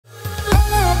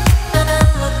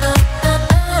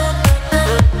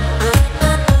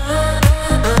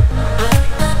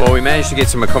to get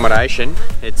some accommodation.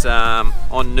 It's on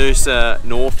Noosa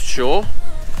North Shore,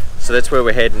 so that's where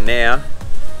we're heading now.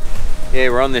 Yeah,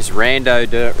 we're on this rando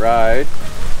dirt road.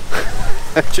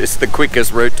 Just the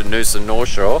quickest route to Noosa North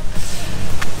Shore.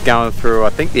 Going through,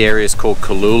 I think the area is called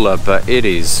Kalula, but it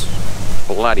is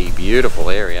bloody beautiful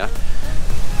area.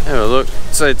 Oh look,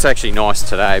 so it's actually nice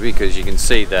today because you can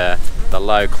see the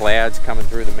low clouds coming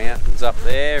through the mountains up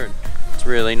there, and it's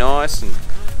really nice, and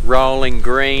rolling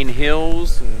green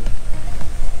hills, and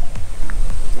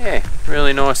yeah,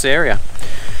 really nice area.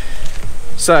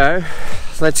 So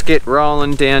let's get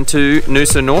rolling down to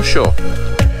Noosa North Shore.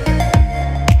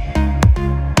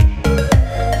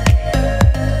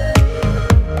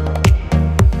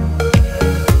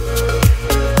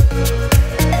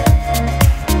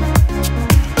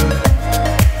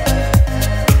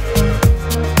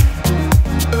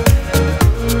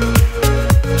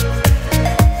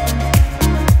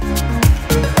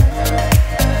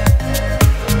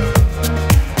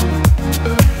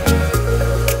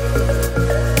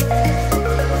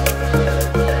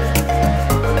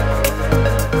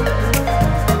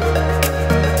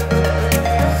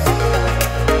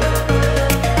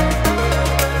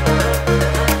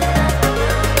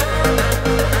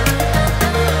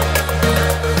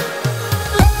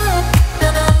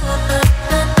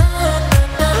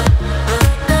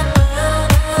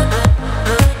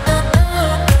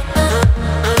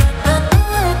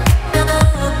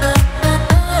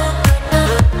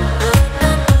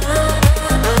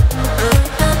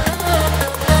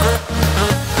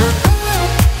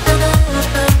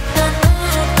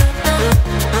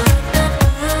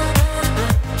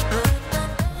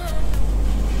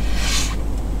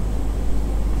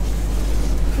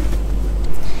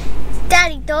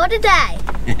 Today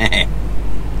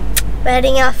we're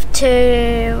heading off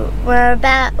to, we're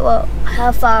about, well,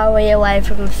 how far are we away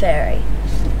from the ferry?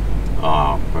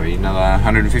 Oh, probably another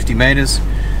 150 metres.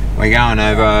 We're going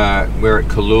over, we're at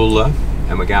Kalula,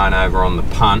 and we're going over on the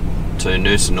punt to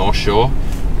Noosa North Shore,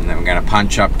 and then we're going to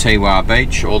punch up Teewah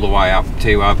Beach, all the way up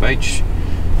Teewah Beach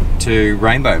to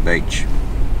Rainbow Beach.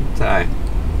 So,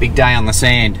 big day on the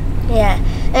sand. Yeah,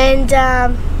 and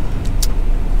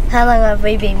how long have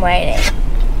we been waiting?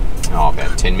 Oh,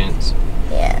 about 10 minutes.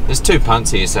 Yeah. There's 2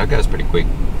 punts here, so it goes pretty quick.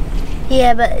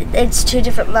 Yeah, but it's 2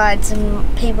 different lines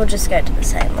and people just go to the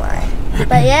same line.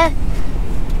 But yeah.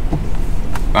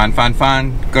 Fun, fun,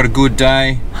 fun. Got a good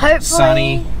day. Hopefully.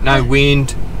 Sunny, no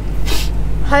wind.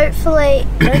 Hopefully,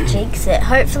 don't jinx it.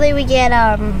 Hopefully we get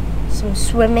some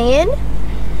swimming in.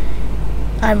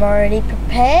 I'm already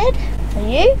prepared. Are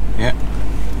you? Yeah.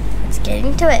 Let's get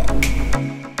into it.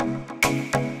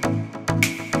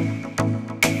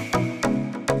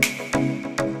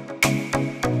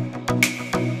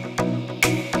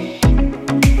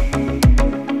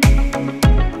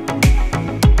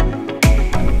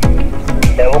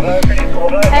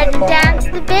 Heading down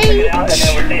to the beach.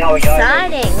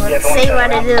 Exciting. Let's see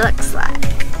what it looks like.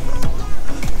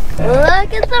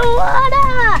 Look at the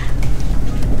water.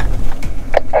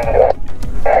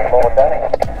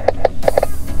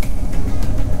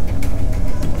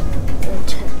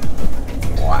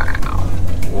 Wow.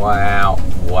 Wow.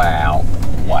 Wow.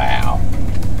 Wow.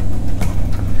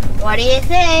 What do you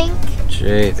think?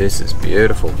 Gee, this is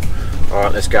beautiful.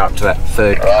 Alright, let's go up to that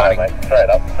third cutting. Mate. Straight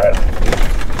up.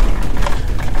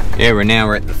 Yeah,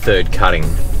 we're at the third cutting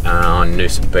on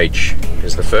Noosa Beach.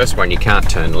 Because the first one you can't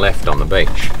turn left on the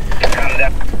beach.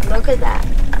 Look at that.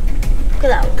 Look at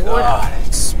that water. God,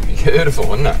 it's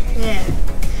beautiful, isn't it? Yeah.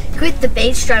 Quit the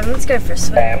beach drive, let's go for a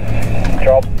swim.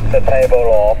 Drop the table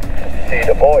off to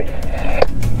the boys.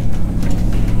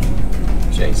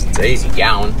 Jeez, it's easy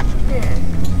going.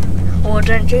 Yeah. Or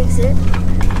don't jinx it.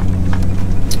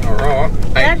 Alright,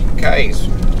 8 Ks.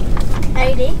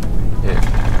 80? Yeah.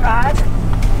 Right.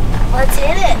 Let's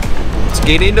hit it. Let's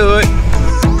get into it.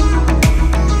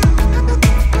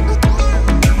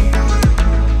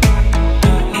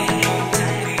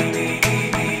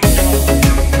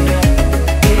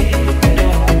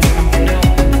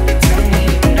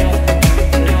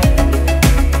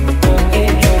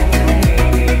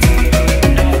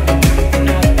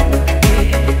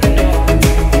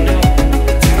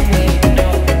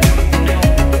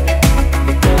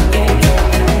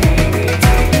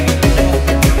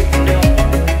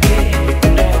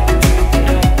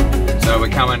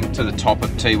 To the top of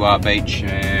Teewah Beach,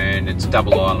 and it's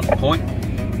Double Island Point,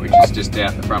 which is just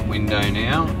out the front window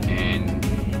now. And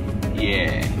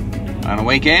yeah, on a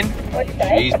weekend,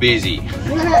 she's busy.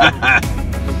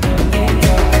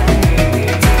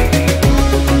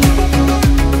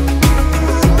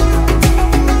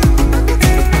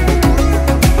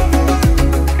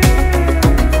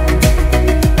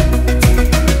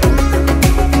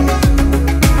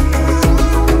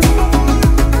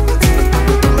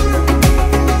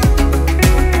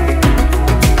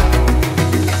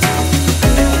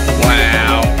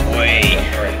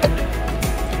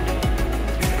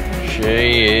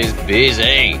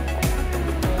 busy.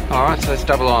 Alright, so let's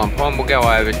double island pond. We'll go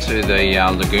over to the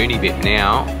lagoony bit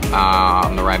now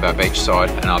on the Rainbow Beach side,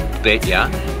 and I bet ya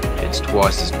it's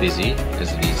twice as busy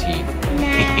as it is here.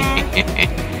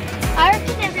 I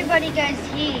reckon everybody goes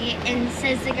here and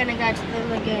says they're going to go to the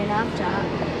lagoon after,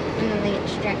 and then they get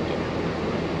distracted.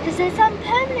 Because there's some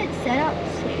permanent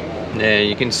setups here. Yeah,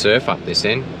 you can surf up this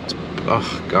end.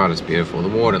 Oh God, it's beautiful. The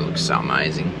water looks so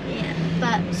amazing. Yeah,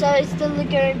 but so is the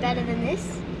lagoon better than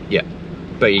this? Yeah,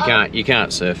 but you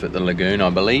can't surf at the lagoon, I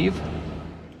believe.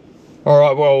 All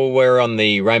right, well, we're on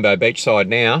the Rainbow Beach side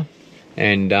now,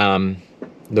 and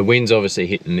the wind's obviously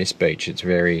hitting this beach. It's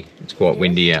quite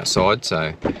windy outside,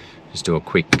 so just do a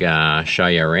quick show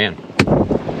you around.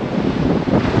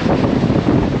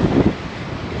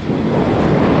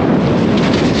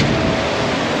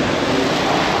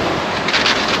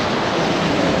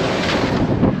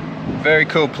 Very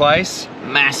cool place,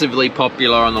 massively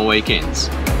popular on the weekends.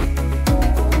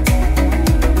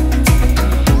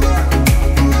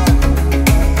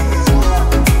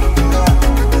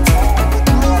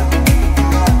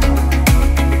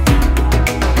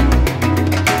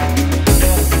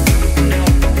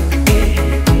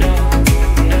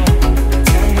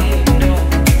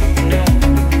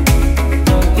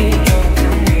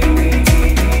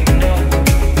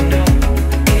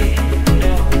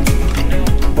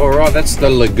 That's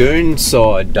the lagoon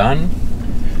side done.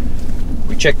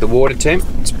 We checked the water temp.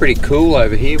 It's pretty cool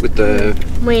over here with the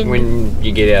wind. When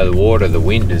you get out of the water, the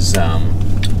wind is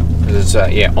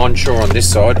yeah, onshore on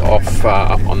this side, off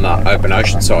on the open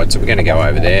ocean side. So we're going to go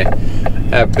over there,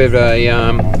 have a bit of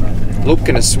a look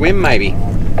and a swim maybe.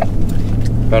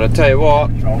 But I'll tell you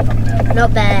what,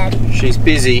 not bad. She's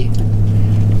busy.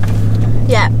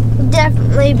 Yeah,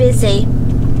 definitely busy.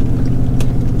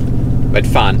 But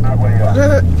fun.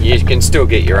 You can still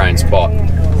get your own spot.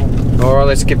 Alright,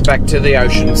 let's get back to the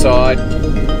ocean side.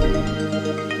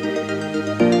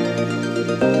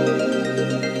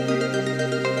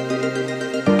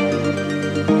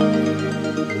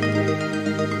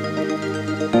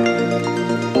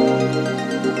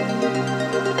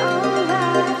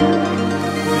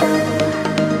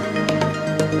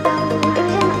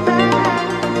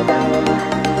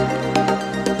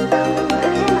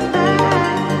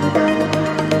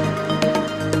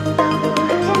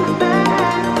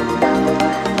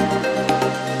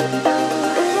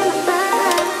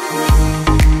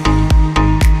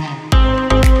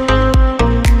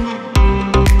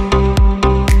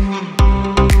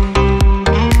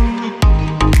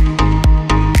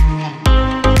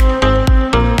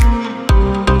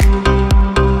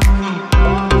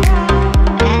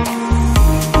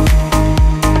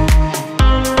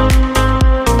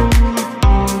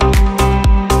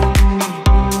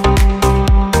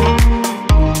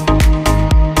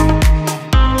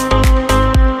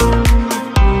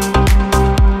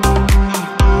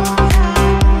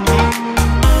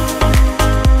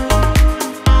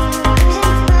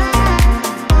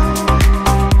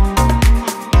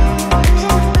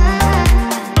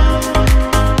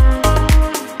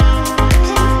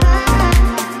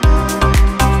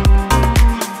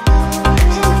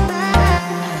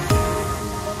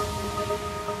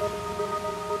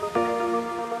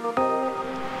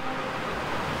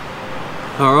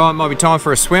 Alright, might be time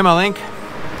for a swim, I think.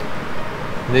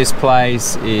 This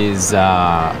place is,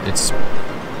 it's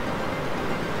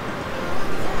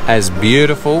as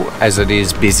beautiful as it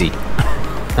is busy.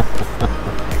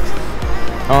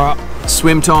 Alright,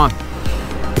 swim time.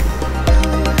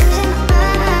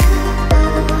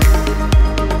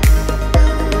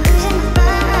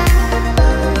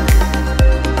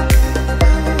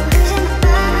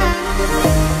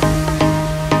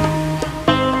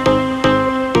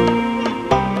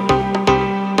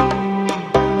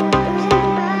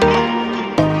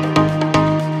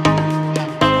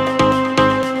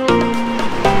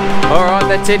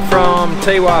 That's it from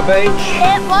Teewah Beach.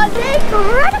 It was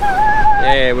incredible!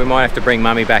 Yeah, we might have to bring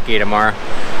Mummy back here tomorrow.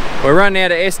 We're running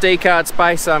out of SD card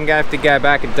space, so I'm going to have to go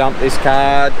back and dump this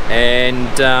card,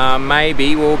 and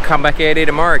maybe we'll come back out here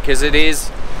tomorrow because it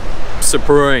is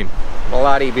supreme.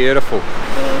 Bloody beautiful.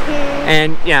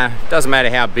 And yeah, doesn't matter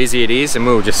how busy it is, and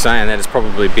we were just saying that it's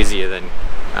probably busier than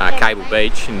Cable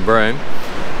Beach in Broome.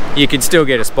 You can still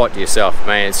get a spot to yourself,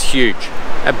 man. It's huge.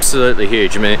 Absolutely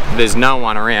huge. I mean, there's no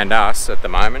one around us at the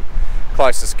moment.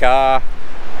 Closest car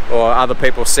or other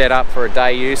people set up for a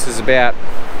day use is about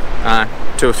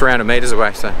 200 or 300 metres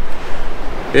away, so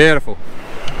beautiful.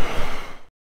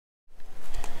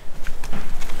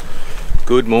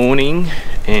 Good morning,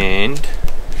 and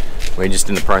we're just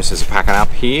in the process of packing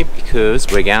up here because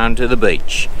we're going to the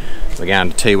beach. We're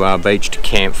going to Teewah Beach to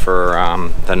camp for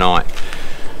the night.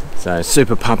 So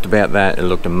super pumped about that. It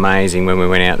looked amazing when we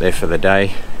went out there for the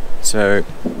day. So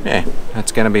yeah,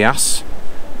 that's going to be us.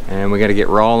 And we're going to get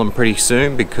rolling pretty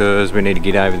soon because we need to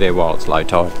get over there while it's low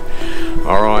tide.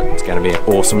 Alright, it's going to be an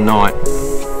awesome night.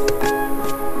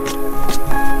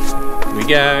 Here we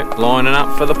go, lining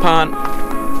up for the punt.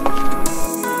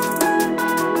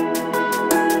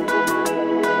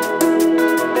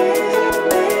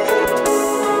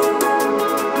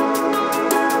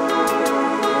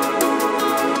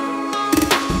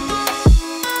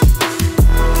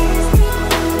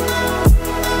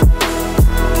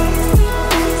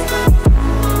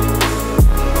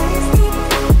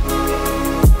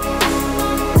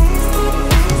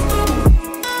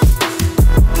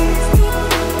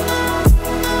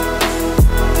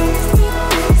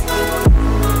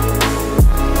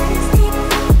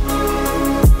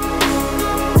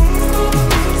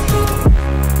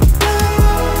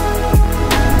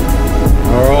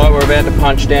 About to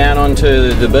punch down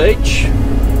onto the beach.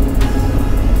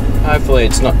 Hopefully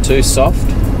it's not too soft.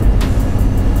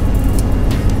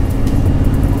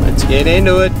 Let's get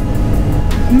into it.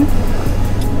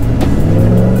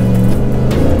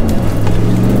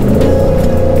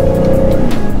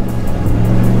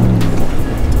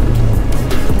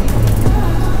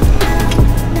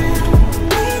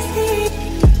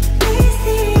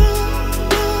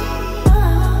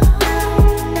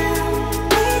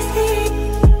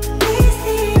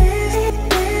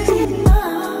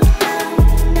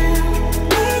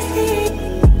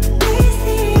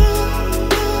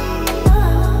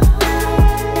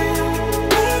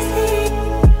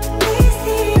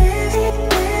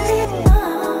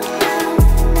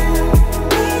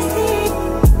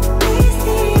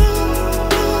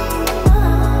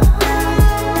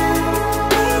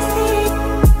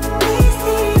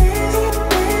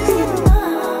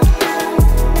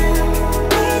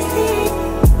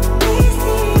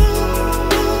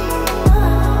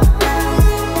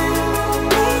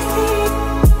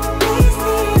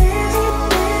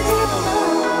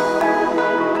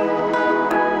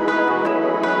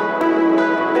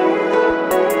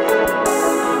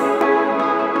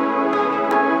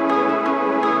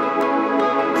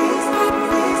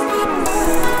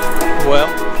 Well,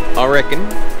 I reckon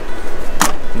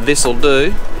this'll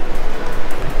do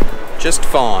just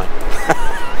fine.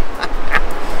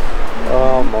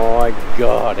 Oh my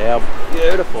god, how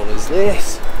beautiful is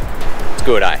this? It's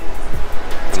good, eh?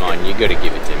 Come on, you gotta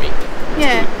give it to me.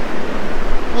 Yeah.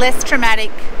 Less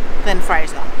traumatic than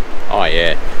Fraser. Oh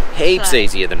yeah, heaps So,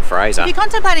 easier than Fraser. If you're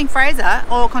contemplating Fraser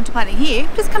or contemplating here,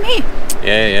 just come here.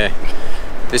 Yeah, yeah.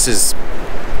 This is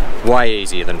way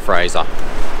easier than Fraser.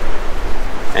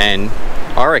 And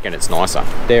I reckon it's nicer.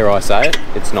 Dare I say it?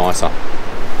 It's nicer.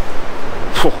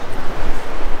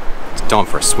 It's time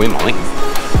for a swim, I think.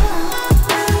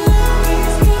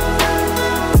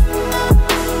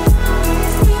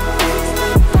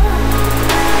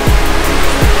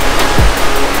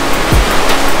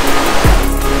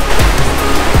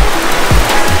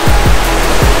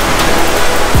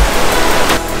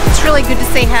 It's really good to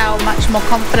see how much more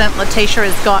confident Letitia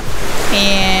has got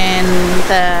in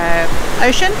the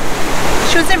ocean.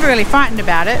 She was never really frightened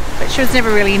about it, but she was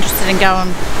never really interested in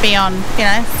going beyond, you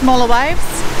know, smaller waves.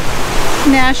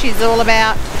 Now she's all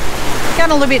about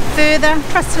going a little bit further,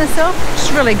 trusting herself, which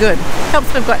is really good.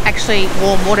 Helps we've got actually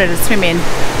warm water to swim in,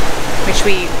 which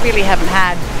we really haven't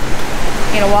had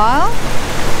in a while.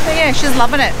 But yeah, she's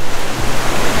loving it.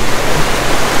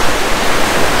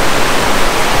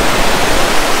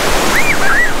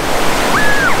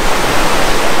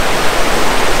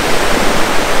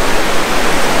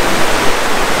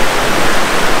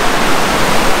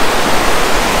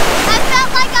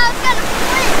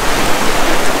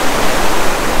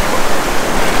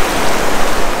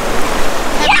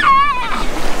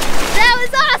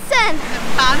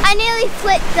 I nearly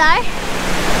flipped though.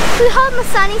 Can you hold my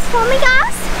sunnies for me,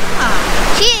 guys?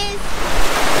 Oh. Cheers.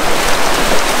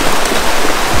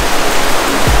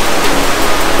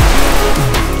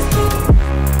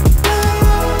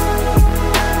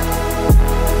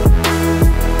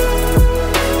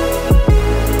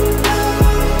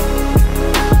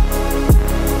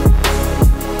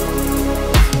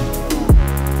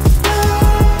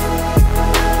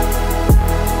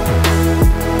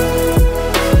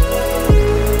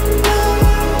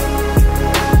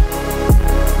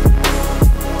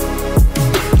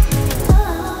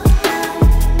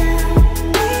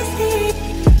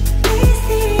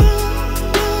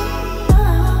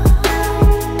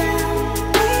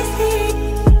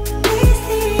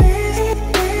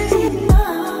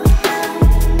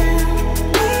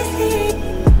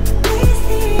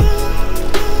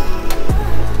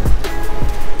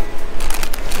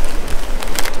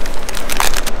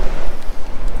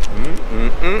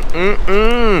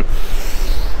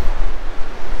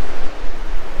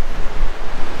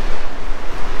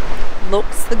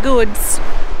 looks the goods.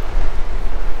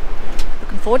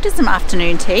 Looking forward to some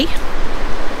afternoon tea.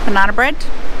 Banana bread.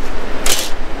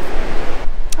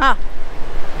 Ah,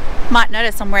 might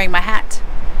notice I'm wearing my hat.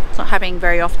 It's not happening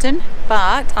very often,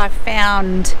 but I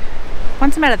found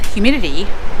once I'm out of the humidity,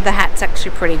 the hat's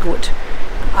actually pretty good.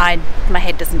 My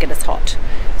head doesn't get as hot.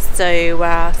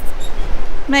 So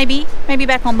maybe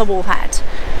back on the wool hat.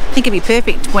 I think it'd be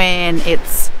perfect when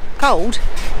it's cold,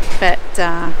 but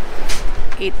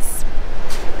it's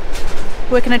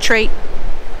working a treat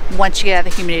once you get out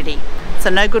of the humidity. So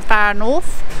no good far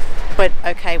north, but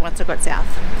okay once I got south.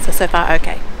 So far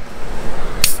okay.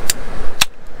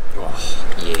 Oh,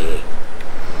 yeah.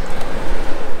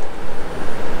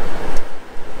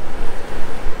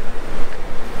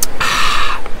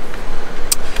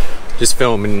 Just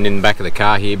filming in the back of the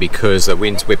car here because the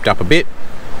wind's whipped up a bit.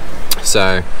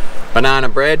 So banana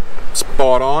bread,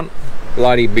 spot on,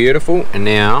 bloody beautiful, and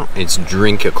now it's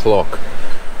drink o'clock.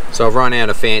 So I've run out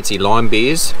of fancy lime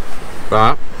beers,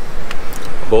 but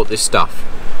I bought this stuff.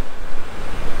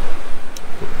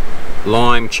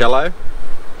 Lime cello,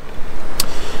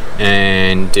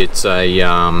 and it's a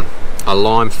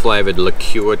lime flavoured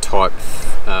liqueur type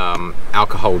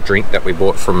alcohol drink that we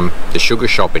bought from the sugar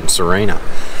shop in Serena.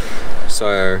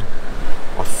 So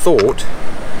I thought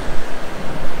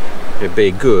it'd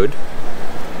be good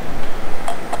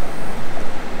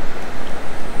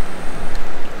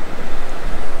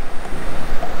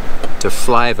to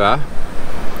flavour,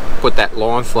 put that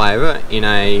lime flavour in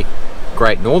a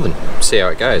Great Northern, see how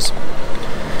it goes.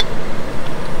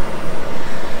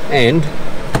 And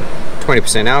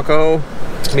 20% alcohol,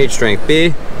 mid-strength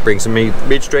beer, brings the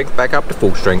mid-strength back up to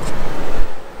full strength.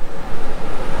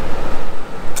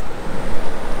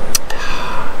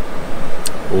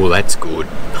 Oh, that's good.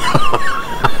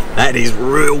 That is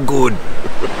real good.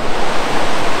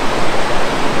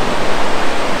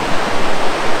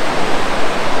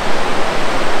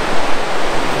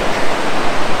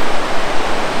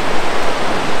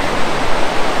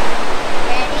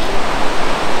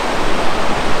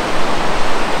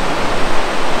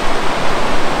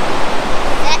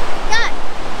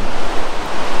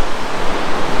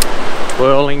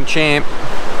 Whirling champ.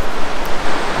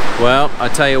 Well, I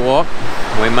tell you what,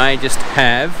 we may just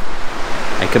have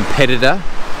a competitor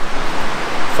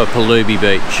for Bribie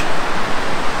Beach.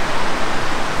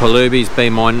 Bribie's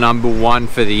been my #1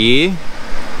 for the year,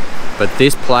 but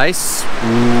this place,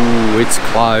 ooh, it's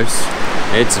close.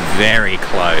 It's very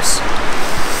close.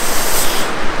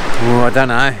 Oh, I don't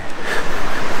know.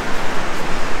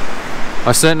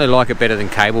 I certainly like it better than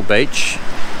Cable Beach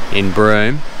in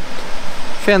Broome.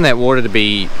 Found that water to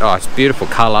be, oh, it's beautiful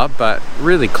colour, but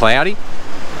really cloudy.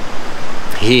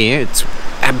 Here, it's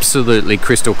absolutely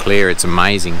crystal clear. It's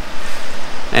amazing.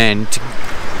 And,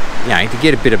 you know, to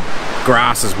get a bit of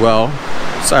grass as well,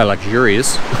 so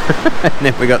luxurious. And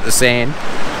then we got the sand.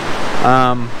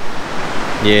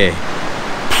 Yeah,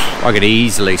 I could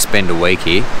easily spend a week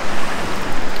here.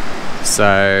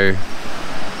 So,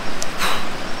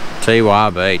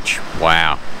 Teewah Beach,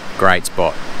 wow, great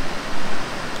spot.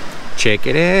 Check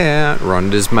it out,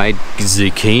 Rhonda's made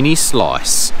zucchini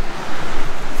slice.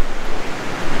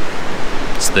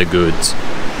 It's the goods.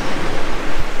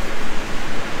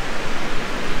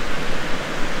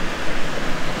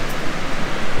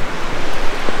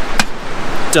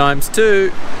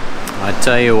 ×2. I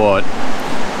tell you what,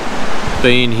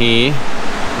 being here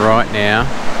right now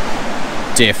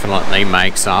definitely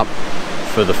makes up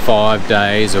for the 5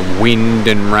 days of wind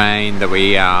and rain that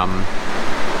we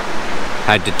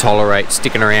had to tolerate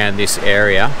sticking around this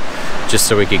area just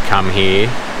so we could come here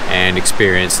and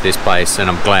experience this place. And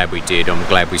I'm glad we did. I'm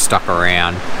glad we stuck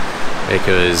around,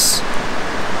 because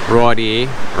right here,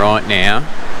 right now,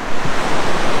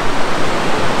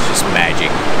 it's just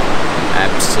magic.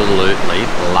 Absolutely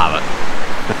love it.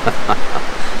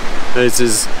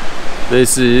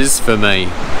 This is for me.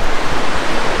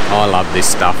 I love this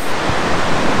stuff.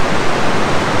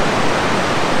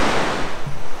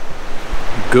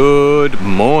 Good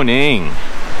morning.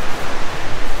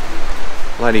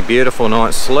 Bloody beautiful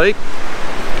night's sleep.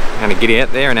 Gonna get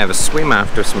out there and have a swim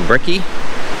after some brekkie.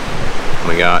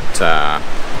 We got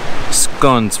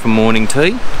scones for morning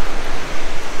tea.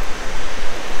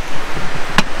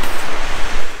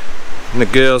 And the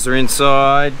girls are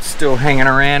inside, still hanging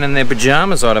around in their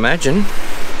pajamas, I'd imagine.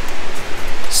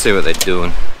 See what they're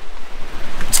doing.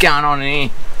 What's going on in here?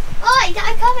 Oh, I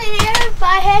come in here,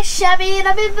 my hair's shabby, and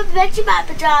I'm in my Vegemite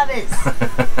pajamas.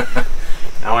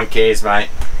 No one cares, mate.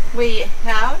 We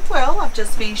have, well, I've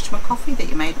just finished my coffee that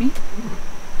you made me.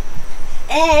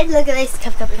 And look at this.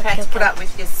 Come, We've had to put up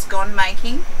with your scone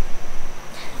making.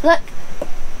 Look.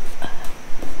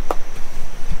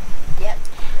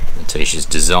 Tisha's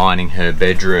designing her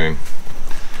bedroom.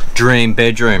 Dream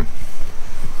bedroom.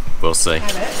 We'll see.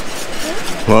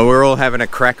 Well, we're all having a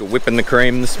crack at whipping the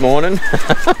cream this morning.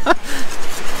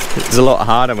 It's a lot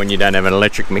harder when you don't have an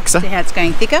electric mixer. See how it's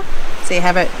going thicker? So you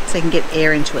have it so you can get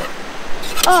air into it.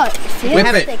 Oh, if you Whip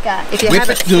have it. thicker. If you Whip have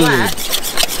it it good. flat,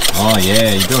 Oh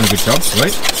yeah, you're doing a good job,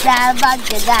 sweet. That bug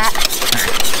did that.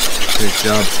 Good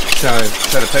job. Show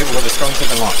the people what the strong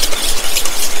chicken like.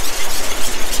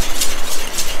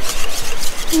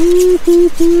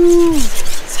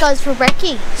 Scones for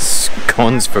brekkie.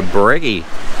 Scones for brekkie.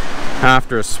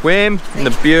 After a swim in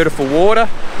the beautiful water.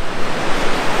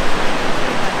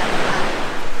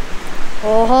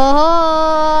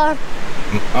 Oh,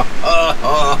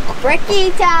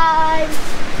 brekkie time.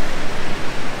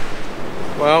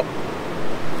 Well,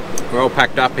 we're all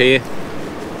packed up here.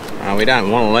 We don't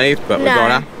want to leave, but we No.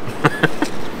 gotta.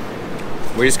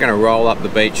 We're just going to roll up the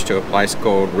beach to a place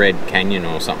called Red Canyon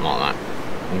or something like that.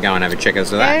 And go and have a check out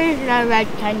of that. There is no Red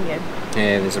Canyon.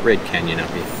 Yeah, there's a Red Canyon up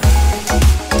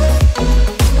here.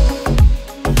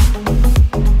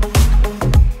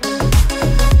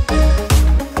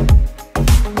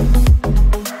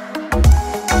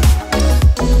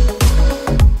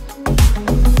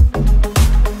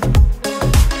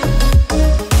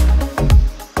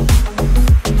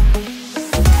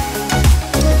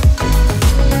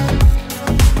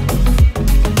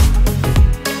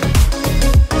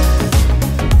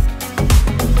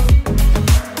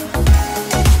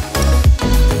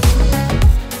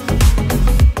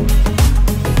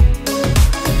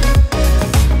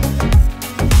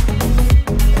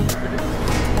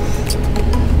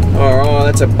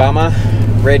 That's a bummer.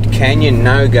 Red Canyon,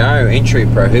 no go, entry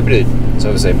prohibited. It's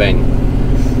obviously been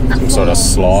some sort of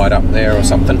slide up there or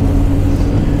something.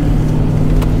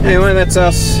 Anyway, that's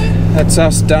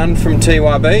us done from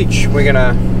Teewah Beach. We're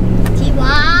gonna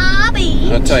Teewah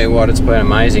Beach. I'll tell you what, it's been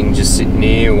amazing just sitting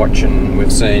here watching.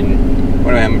 We've seen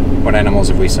what animals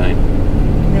have we seen?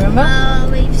 remember?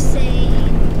 We've seen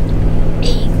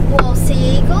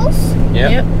sea eagles,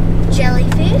 Yep.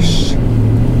 jellyfish,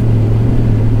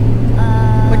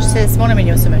 What'd you say this morning when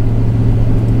you were swimming?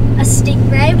 a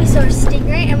stingray. We saw a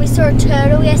stingray, and we saw a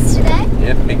turtle yesterday.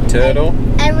 Yep, big turtle.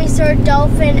 And we saw a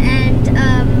dolphin and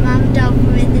mum dolphin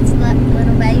with its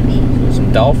little baby.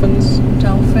 Some dolphins.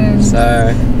 Dolphins.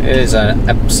 So it is an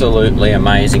absolutely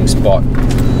amazing spot.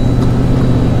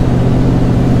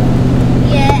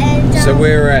 Yeah, and So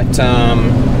we're at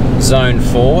Zone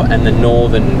 4 and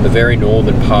the very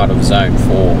northern part of Zone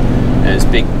 4. And it's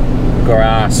big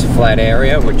grass flat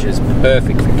area which is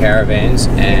perfect for caravans,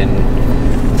 and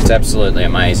it's absolutely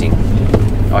amazing.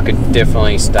 I could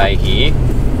definitely stay here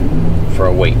for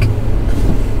a week.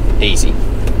 Easy.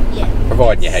 yeah,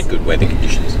 Provided you had good weather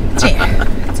conditions.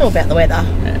 Yeah, it's all about the weather.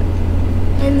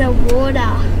 and the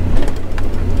water.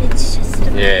 It's just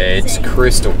amazing. Yeah, it's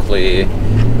crystal clear.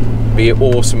 Be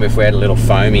awesome if we had a little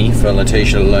foamy for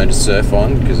Letitia to learn to surf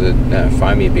on, because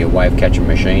foamy would be a wave catching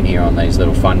machine here on these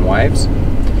little fun waves.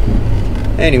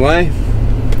 Anyway,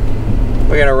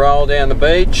 we're going to roll down the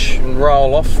beach and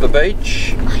roll off the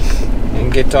beach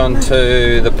and get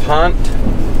onto the punt,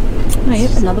 Oh,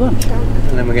 yep, another one.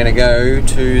 and then we're going to go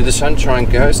to the Sunshine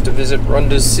Coast to visit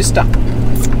Rhonda's sister.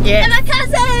 Yeah. And my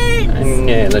cousins. And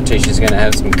yeah, Letitia's going to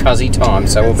have some cuzzy time,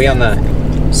 so we'll be on the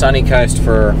sunny coast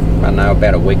for, I don't know,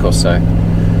 about a week or so.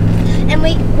 And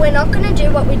we're not going to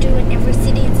do what we do in every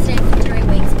city and stay for 3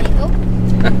 weeks, people.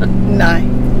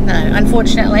 No,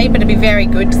 unfortunately, but it'd be very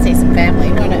good to see some family,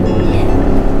 wouldn't it? Yeah.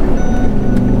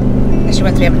 Especially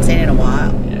ones we haven't seen in a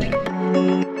while.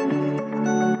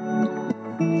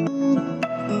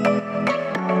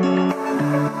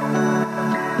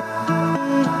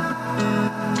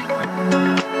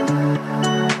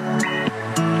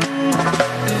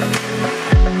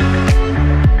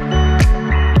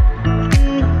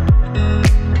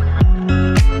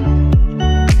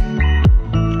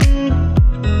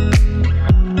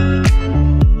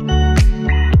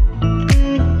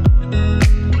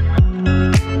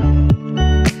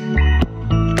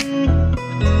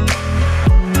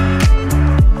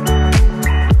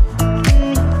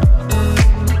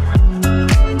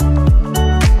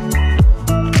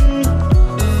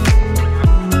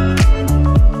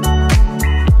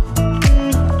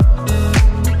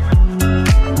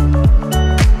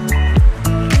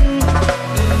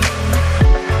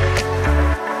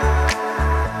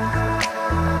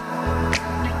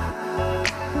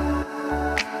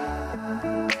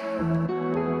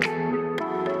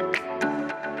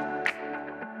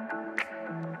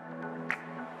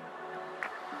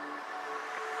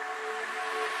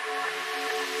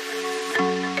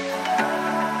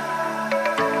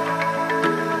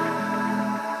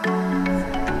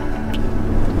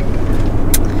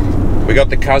 We got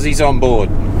the cuzzies on board.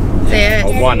 There.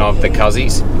 Or one of the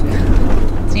cuzzies.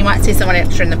 So you might see someone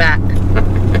extra in the back.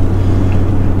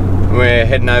 We're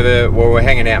heading over, well, we're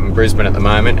hanging out in Brisbane at the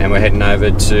moment, and we're heading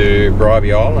over to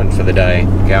Bribie Island for the day.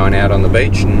 Going out on the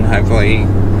beach and hopefully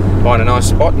find a nice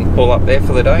spot and pull up there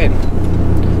for the day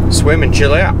and swim and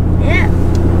chill out. Yeah.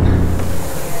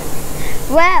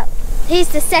 Well, he's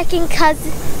the second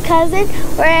cousin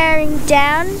wearing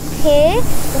down here,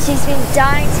 and she's been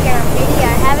dying to get on video,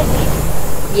 haven't you?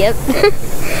 Yep.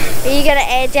 Are you gonna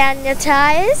air down your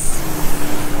tyres?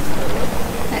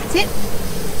 That's it.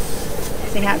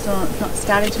 See how it's not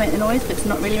starting to make the noise, but it's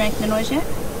not really making the noise yet.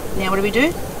 Now what do we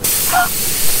do?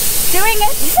 Doing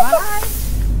it! Bye.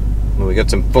 Well, we got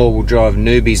some four-wheel drive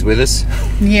newbies with us.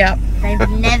 Yep. They've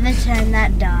never turned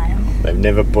that dial. They've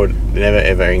never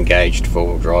ever engaged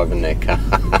four-wheel drive in their car,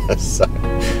 so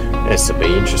this will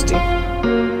be interesting.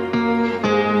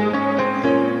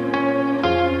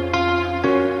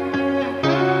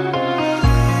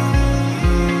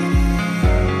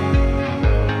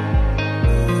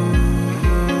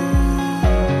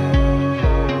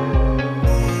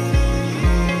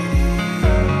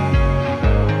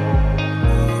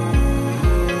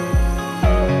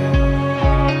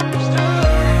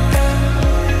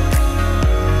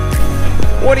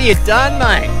 What have you done,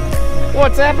 mate?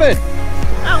 What's happened?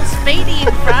 Oh, Speedy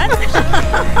in front.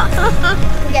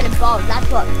 We're getting bold, that's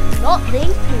what not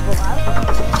these people are.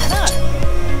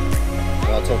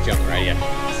 Well, I'll talk to you on the radio.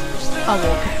 I'll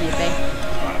walk with you, babe.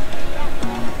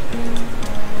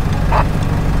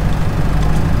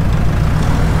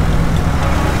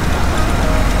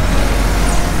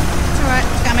 It's alright,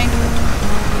 it's coming.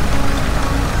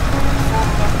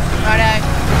 Righto,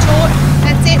 taut,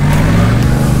 that's it.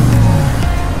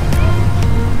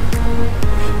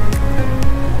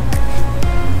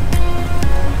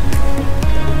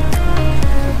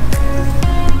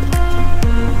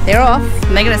 They're off,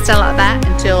 and they're going to stay like that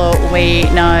until we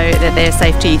know that they're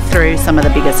safety through some of the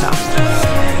bigger stuff.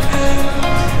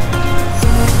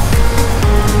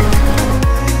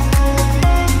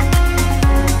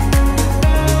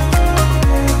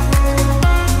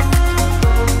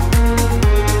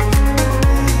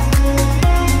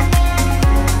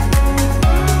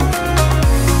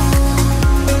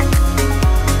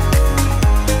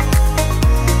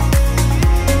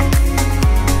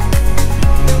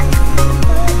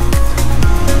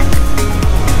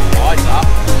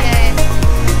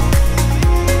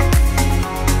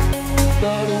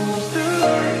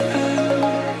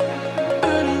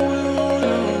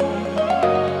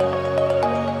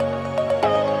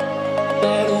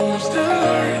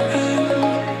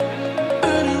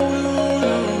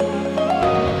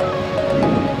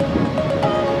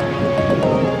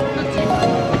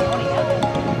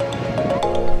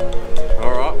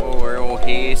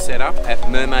 Set up at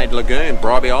Mermaid Lagoon,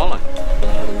 Bribie Island.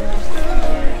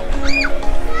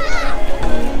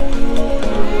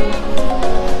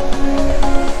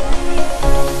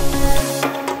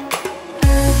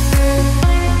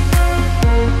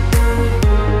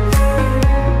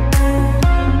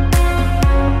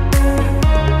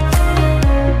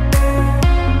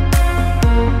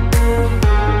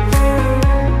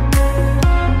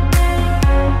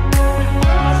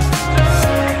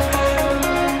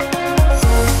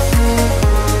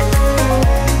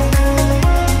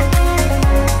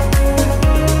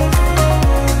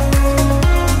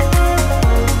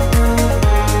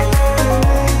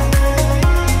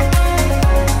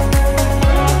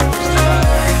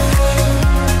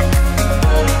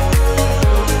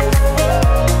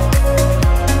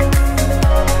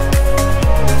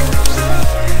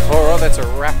 That's a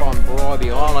wrap on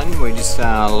Bribie Island. We're just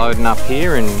loading up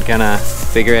here and gonna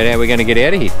figure out how we're gonna get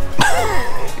out of here.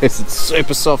 It's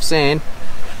super soft sand.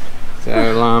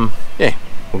 So yeah,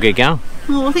 we'll get going.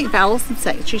 Well, I think for Alison's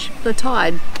sake, the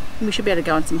tide, we should be able to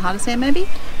go on some harder sand maybe.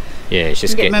 Yeah, it's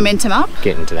just get momentum up.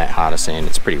 Getting to that harder sand,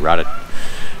 it's pretty rutted.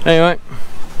 Anyway,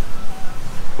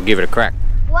 we'll give it a crack.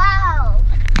 Wow!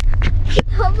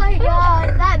 Oh my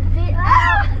god, that bit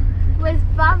was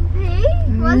bumpy,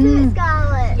 wasn't it,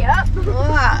 Scarlett? Yep.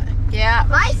 Yeah.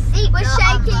 My seat was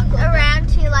shaking around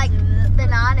to like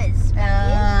bananas.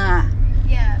 Yeah.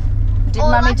 Did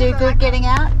Or Mummy like do good getting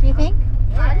out, do you think?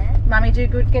 Yeah. Mummy do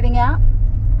good getting out?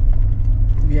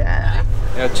 Yeah.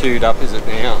 How chewed up is it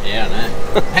now? Yeah, I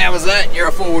know. How was that? You're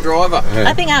a four-wheel driver.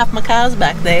 I think half my car's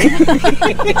back there.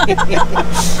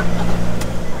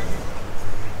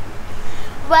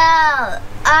 Well,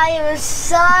 I am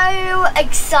so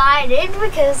excited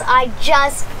because I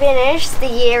just finished the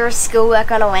year of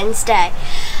schoolwork on a Wednesday.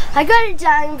 I got it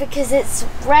done because it's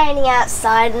raining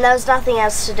outside and there was nothing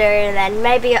else to do, and then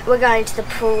maybe we're going to the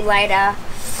pool later.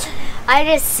 I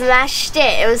just smashed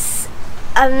it. It was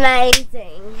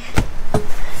amazing.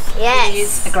 Yes. It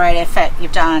is a great effort.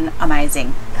 You've done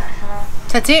amazing.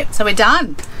 That's it. So we're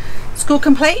done. School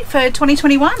complete for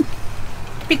 2021.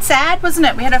 Bit sad, wasn't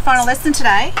it? We had our final lesson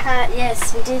today.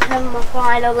 Yes, we did have my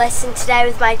final lesson today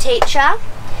with my teacher.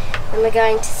 And we're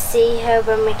going to see her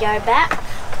when we go back.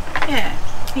 Yeah.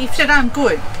 You've done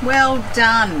good. Well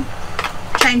done.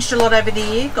 Changed a lot over the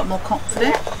year. Got more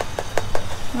confident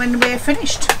when we're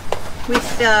finished.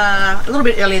 With a little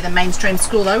bit earlier than mainstream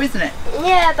school though, isn't it?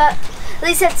 Yeah, but at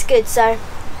least that's good, so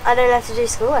I don't have to do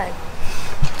schoolwork.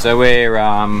 So we're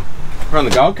on the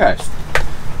Gold Coast.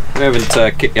 We haven't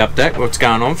kept you update what's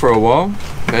going on for a while,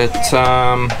 but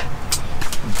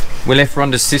we left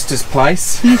Rhonda's sister's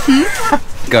place.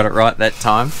 Got it right that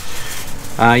time.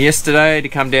 Yesterday to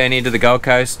come down into the Gold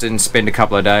Coast and spend a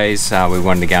couple of days. We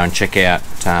wanted to go and check out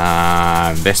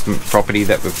investment property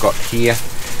that we've got here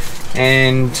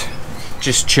and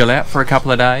just chill out for a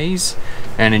couple of days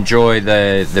and enjoy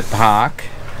the park,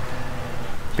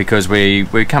 because we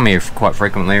come here quite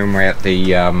frequently when we're at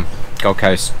the Gold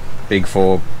Coast Big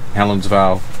Four,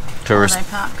 Helensvale Tourist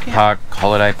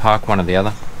Holiday Park, one or the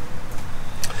other.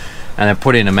 And they've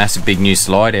put in a massive big new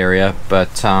slide area,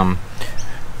 but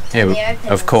yeah,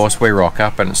 of course we rock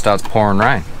up and it starts pouring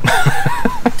rain.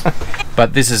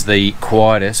 But this is the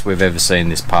quietest we've ever seen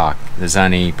this park. There's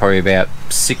only probably about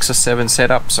 6 or 7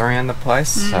 setups around the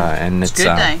place, and it's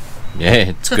good day. Yeah,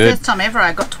 it's the good. First time ever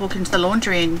I got to walk into the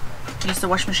laundry and use the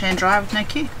wash machine dryer with no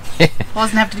queue. I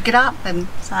wasn't having to get up, and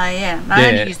so yeah. I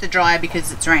only use the dryer because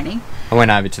it's raining. I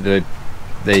went over to the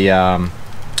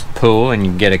pool, and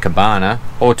you can get a cabana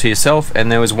all to yourself, and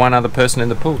there was one other person in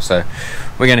the pool. So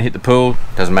we're going to hit the pool.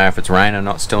 Doesn't matter if it's rain or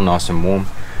not, still nice and warm.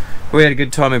 We had a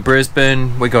good time in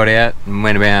Brisbane. We got out and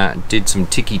went about, did some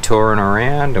tiki touring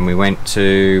around, and we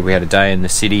had a day in the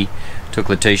city. Took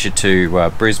Letitia to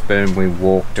Brisbane. We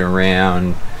walked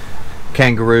around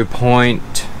Kangaroo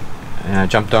Point,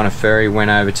 jumped on a ferry,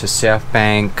 went over to South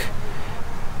Bank,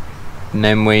 and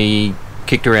then we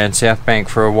kicked around South Bank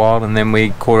for a while, and then we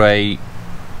caught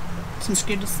some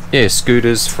scooters. Yeah,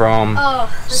 scooters from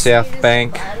South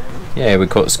Bank. Yeah, we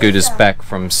caught scooters back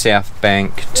from South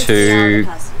Bank to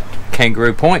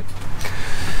Kangaroo Point.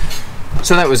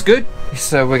 So that was good.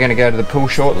 So we're going to go to the pool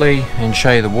shortly and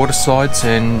show you the water slides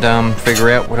and figure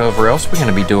out whatever else we're going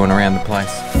to be doing around the place.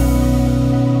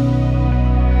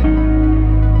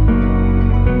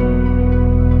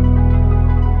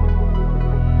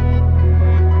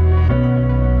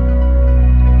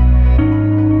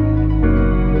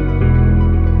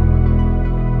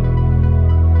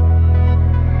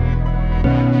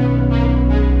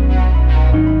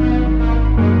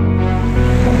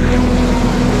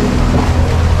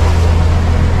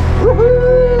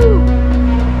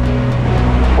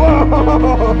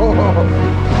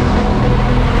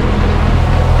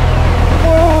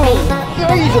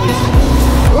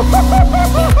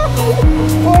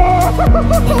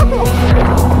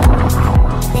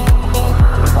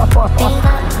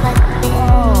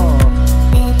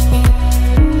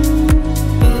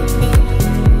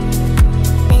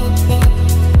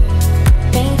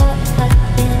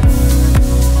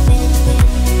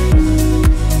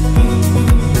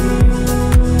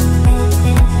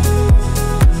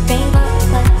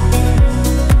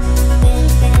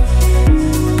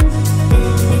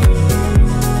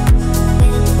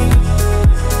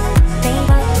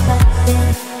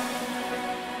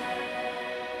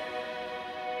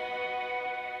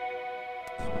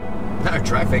 No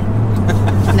traffic.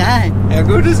 No. How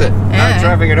good is it? Yeah. No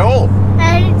traffic at all.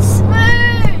 And it's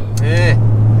smooth. Yeah.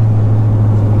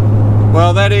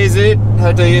 Well, that is it.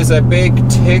 Had to use a big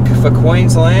tick for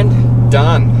Queensland.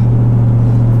 Done.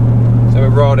 So we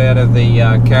rolled out of the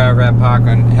caravan park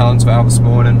on Helensvale this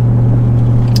morning.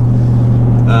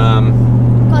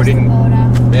 We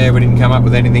didn't come up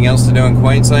with anything else to do in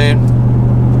Queensland.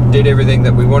 Did everything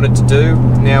that we wanted to do.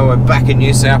 Now we're back in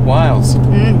New South Wales.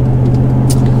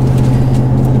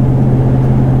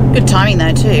 Good timing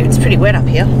though too. It's pretty wet up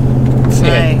here, so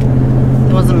there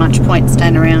wasn't much point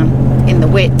staying around in the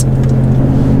wet.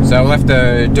 So we'll have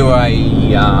to do a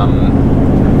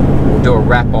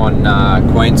wrap on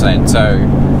Queensland. So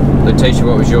Letitia,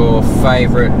 what was your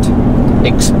favourite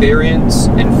experience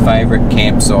and favourite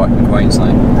campsite in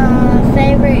Queensland?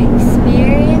 Favourite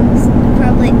experience,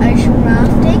 probably ocean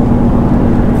rafting.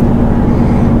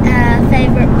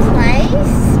 Favourite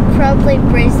place, probably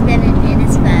Brisbane and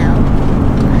Innisfail.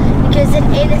 Because in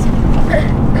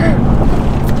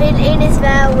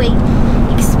Innisfail we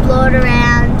explored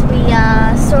around, we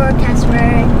saw a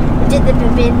kangaroo, we did the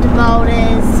Babinda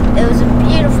boulders. It was a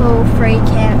beautiful free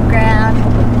campground,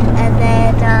 and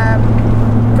then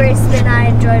husband and I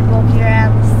enjoyed walking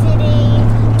around the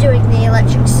city, doing the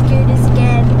electric scooters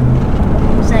again.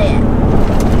 So yeah,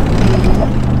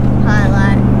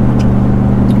 highlight.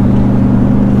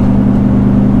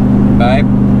 Babe?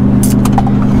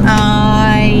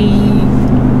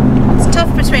 It's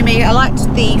tough between me. I liked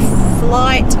the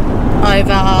flight over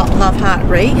Love Heart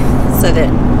Reef so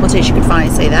that Letitia could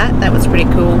finally see that. That was pretty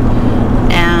cool.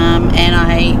 And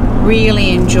I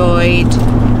really enjoyed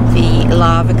the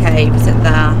lava caves at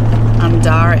the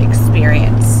Undara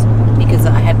experience because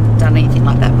I hadn't done anything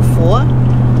like that before.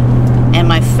 And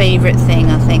my favourite thing,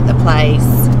 I think, the place,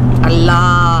 I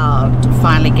loved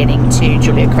finally getting to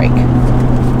Julia Creek.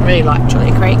 I really liked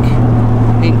Julia Creek.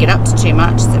 We didn't get up to too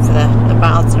much except for the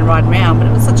baths and riding around, but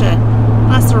it was such a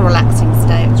nice little relaxing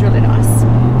stay. It was really nice.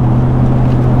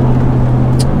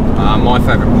 My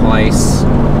favourite place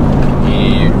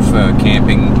for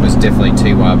camping was definitely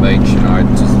Teewah Beach, and I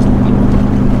just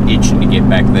itching to get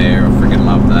back there. I freaking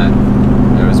loved that.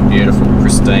 It was beautiful,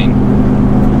 pristine.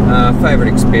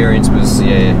 Favourite experience was,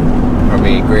 yeah,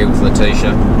 probably agree with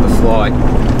Letitia, the flight.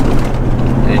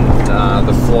 And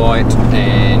the flight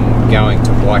and going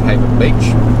to Whitehaven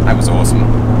Beach, that was awesome.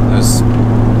 It was,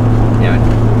 you know,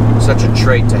 such a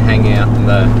treat to hang out in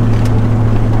the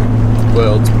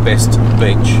world's best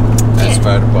beach as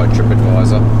voted by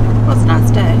TripAdvisor. It was a nice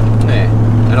day. Yeah,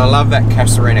 and I love that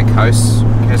Cassowary coast.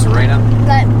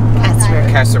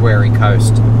 Cassowary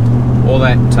coast. All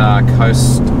that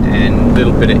coast and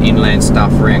little bit of inland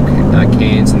stuff around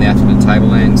Cairns and the Atherton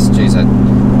Tablelands. Geez, I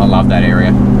love that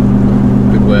area.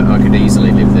 Good work. I could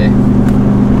easily live there.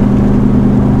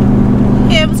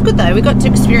 Yeah, it was good though. We got to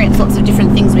experience lots of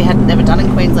different things we hadn't never done in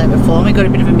Queensland before. We got a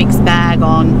bit of a mixed bag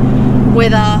on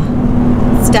weather,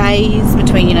 stays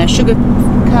between, you know, sugar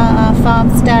farm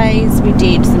stays. We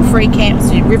did some free camps,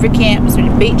 we did river camps, we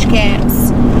did beach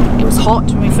camps. It was hot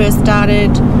when we first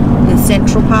started in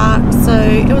Central Park, so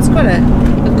it was quite a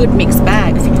good mixed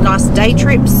bag. I think nice day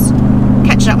trips,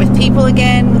 catching up with people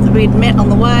again that we'd met on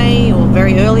the way or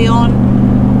very early on,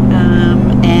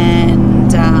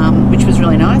 which was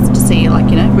really nice to see, like,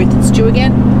 you know, Ruth and Stu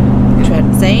again, which we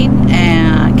hadn't seen.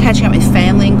 Catching up with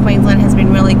family in Queensland has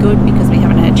been really good because we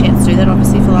haven't had a chance to do that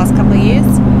obviously for the last couple of years,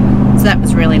 so that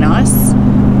was really nice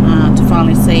to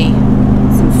finally see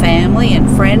some family and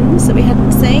friends that we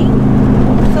hadn't seen.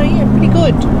 So yeah, pretty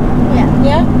good.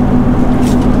 Yeah.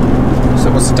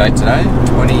 So what's the date today?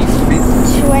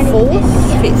 25th?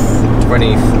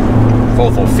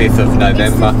 24th or 5th of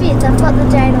November. It's the 5th, I've got the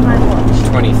date on my watch.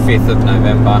 25th of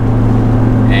November.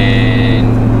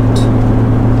 And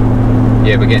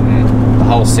yeah, we're getting the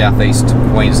whole southeast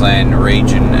Queensland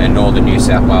region and northern New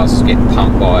South Wales is getting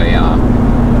pumped by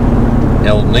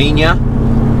El Nino.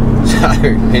 So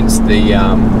hence the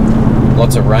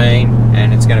lots of rain,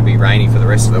 and it's going to be rainy for the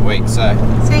rest of the week. So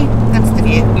see, that's the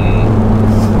view.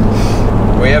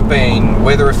 We have been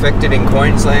weather affected in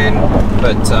Queensland,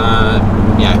 but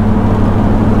you know,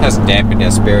 it hasn't dampened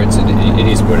our spirits. It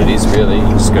is what it is, really.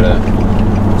 You just gotta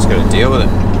deal with it.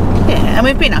 Yeah, and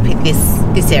we've been up in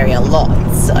this area a lot,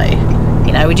 so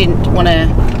you know, we didn't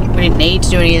need to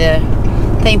do any of the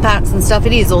theme parks and stuff.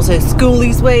 It is also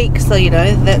schoolies week, so you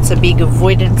know, that's a big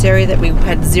avoidance area that we've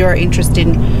had zero interest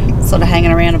in sort of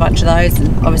hanging around a bunch of those,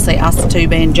 and obviously us two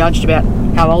being judged about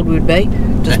how old we would be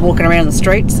just walking around the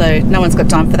street, so no one's got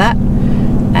time for that.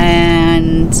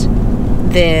 And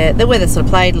the weather sort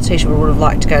of played. Letitia would have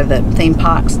liked to go to the theme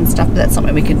parks and stuff, but that's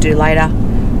something we can do later.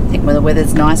 I think when the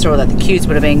weather's nicer, or that the queues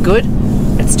would have been good,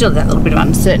 but still that little bit of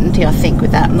uncertainty I think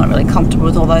with that. I'm not really comfortable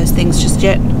with all those things just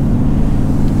yet,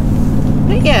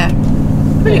 but yeah,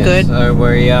 pretty good. So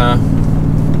we're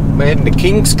heading to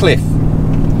Kingscliff,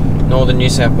 northern New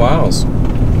South Wales,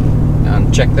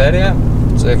 and check that out,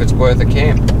 see if it's worth a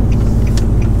camp.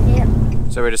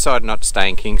 So we decided not to stay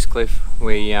in Kingscliff.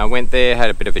 We went there, had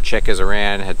a bit of a checkers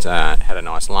around, had a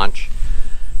nice lunch,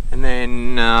 and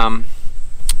then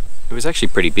it was actually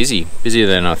pretty busy, busier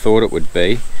than I thought it would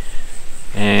be.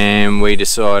 And we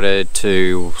decided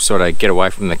to sort of get away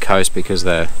from the coast because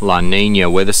the La Nina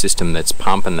weather system that's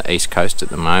pumping the east coast at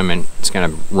the moment, it's going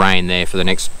to rain there for the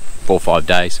next 4 or 5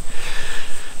 days.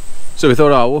 So we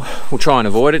thought, oh, we'll try and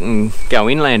avoid it and go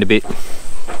inland a bit.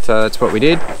 So that's what we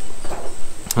did.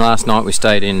 Last night we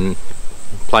stayed in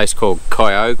a place called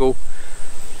Kyogle,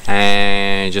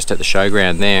 and just at the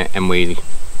showground there, and we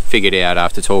figured out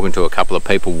after talking to a couple of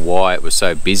people why it was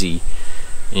so busy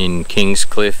in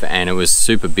Kingscliff, and it was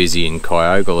super busy in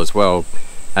Kyogle as well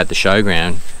at the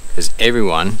showground, because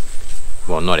everyone,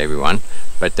 well not everyone,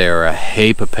 but there are a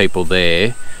heap of people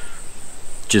there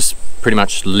just pretty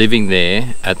much living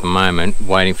there at the moment,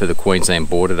 waiting for the Queensland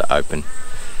border to open.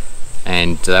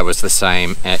 And that was the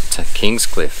same at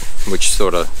Kingscliff, which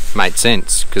sort of made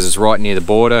sense because it's right near the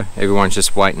border. Everyone's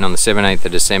just waiting on the 17th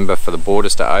of December for the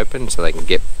borders to open so they can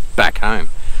get back home.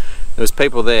 There was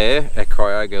people there at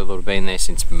Cryoga that have been there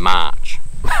since March.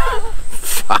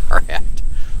 Far out.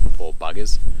 Poor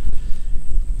buggers.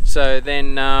 So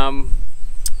then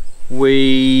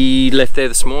we left there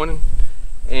this morning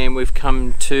and we've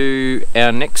come to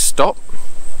our next stop,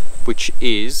 which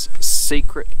is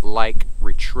Secret Lake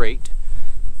Retreat,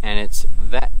 and it's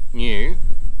that new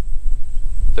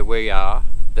that we are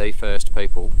the first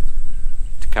people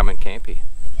to come and camp here.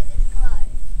 Because it's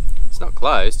closed. It's not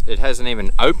closed, it hasn't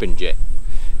even opened yet.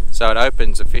 So it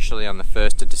opens officially on the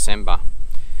 1st of December.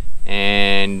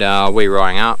 And we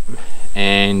rang up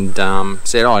and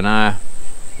said, oh no,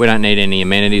 we don't need any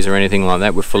amenities or anything like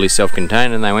that, we're fully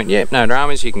self-contained. And they went, yep, no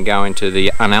dramas, you can go into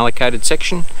the unallocated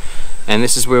section. And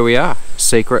this is where we are,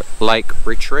 Secret Lake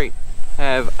Retreat.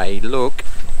 Have a look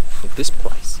at this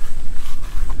place.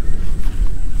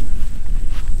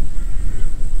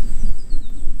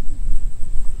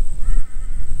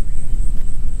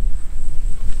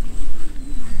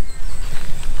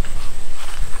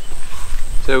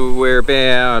 So we're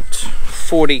about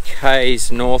 40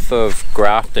 k's north of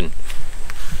Grafton,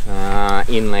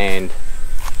 inland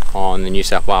on the New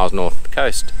South Wales north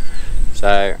coast.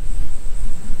 So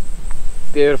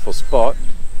beautiful spot,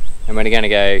 and we're going to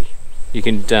go, you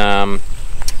can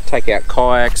take out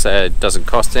kayaks, it doesn't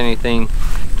cost anything,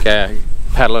 go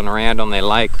paddling around on their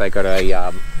lake. They got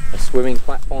a swimming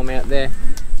platform out there,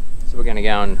 so we're going to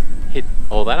go and hit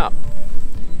all that up.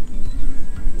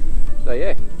 So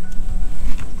yeah,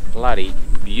 bloody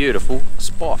beautiful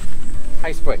spot.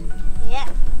 Hey sweet. Yeah.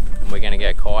 And we're going to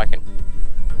go kayaking.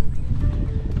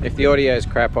 If the audio is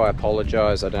crap, I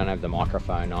apologise, I don't have the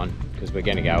microphone on because we're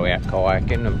going to go out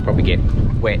kayaking and probably get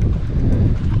wet.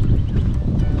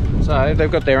 So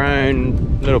they've got their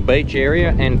own little beach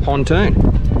area and pontoon.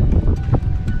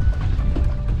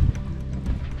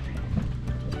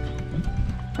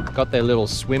 Got their little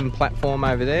swim platform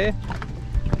over there,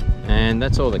 and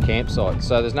that's all the campsites.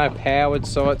 So there's no powered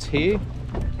sites here.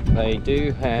 They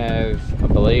do have, I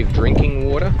believe, drinking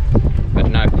water, but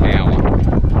no power.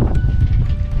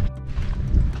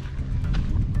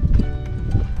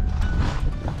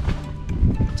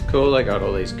 Cool, they got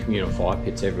all these communal fire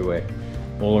pits everywhere,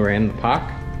 all around the park.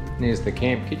 There's the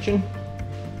camp kitchen,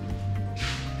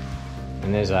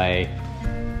 and there's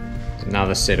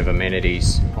another set of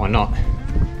amenities, or not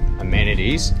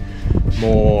amenities,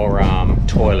 more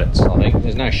toilets. I think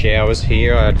there's no showers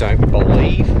here, I don't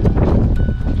believe.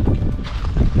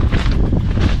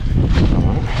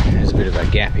 Oh, there's a bit of a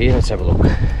gap here, let's have a look.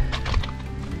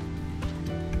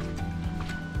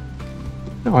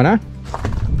 Oh, I know.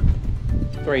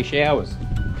 3 showers.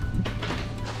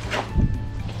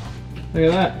 Look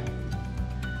at that.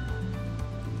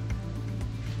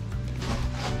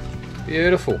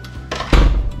 Beautiful.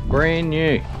 Brand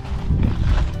new.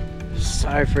 So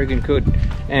friggin' good.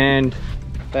 And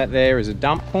that there is a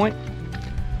dump point.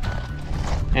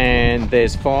 And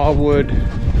there's firewood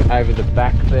over the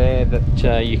back there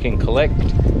that you can collect.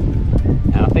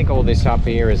 And I think all this up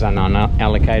here is an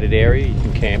unallocated area. You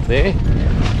can camp there,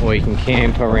 or you can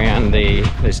camp around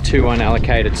there's 2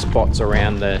 unallocated spots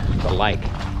around the lake.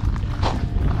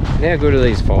 How good are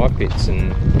these fire pits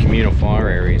and communal fire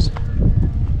areas?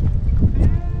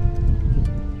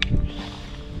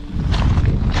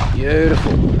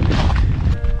 Beautiful.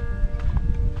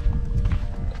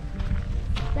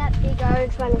 That big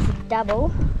orange one is a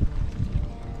double.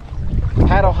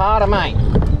 Paddle harder, mate.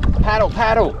 Paddle,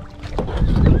 paddle.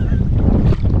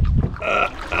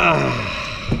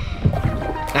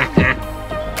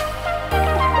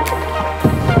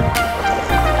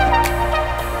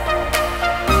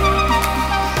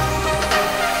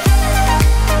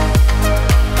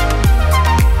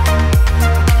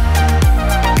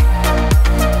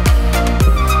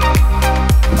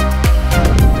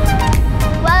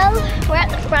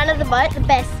 The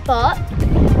best spot,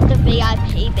 the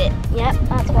VIP bit. Yep,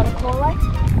 that's what I call it.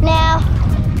 Now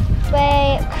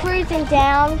we're cruising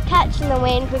down, catching the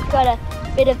wind. We've got a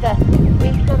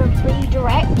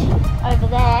redirect over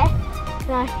there.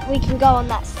 We can go on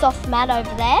that soft mat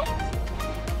over there.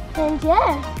 And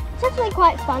yeah, it's definitely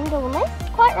quite fun doing this. It's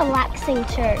quite relaxing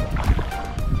too.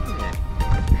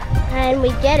 And we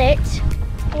get it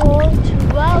for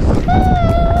 12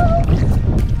 bucks.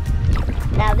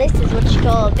 Now this is what you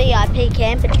call a VIP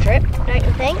camping trip, don't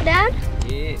you think, Dad?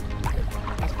 Yeah,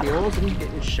 must be awesome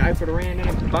getting chauffeured around in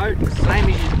a boat, the same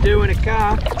as you do in a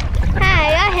car.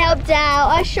 Hey, I helped out.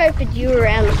 I chauffeured you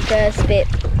around the first bit,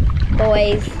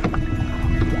 boys.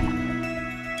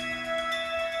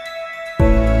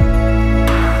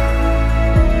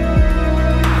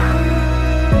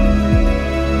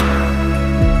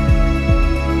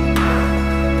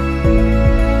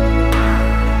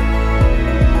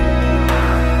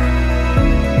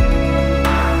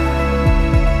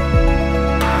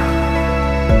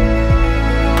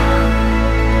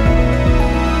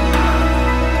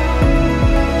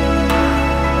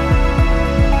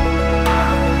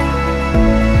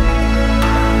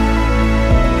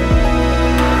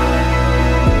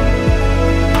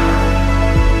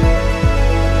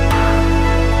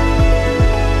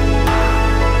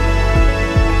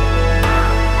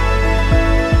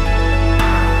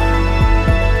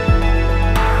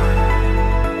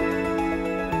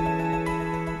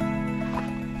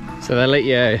 they let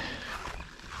you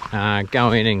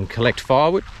go in and collect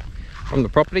firewood from the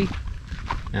property.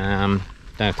 Don't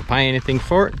have to pay anything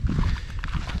for it.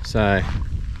 So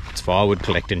it's firewood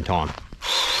collecting time.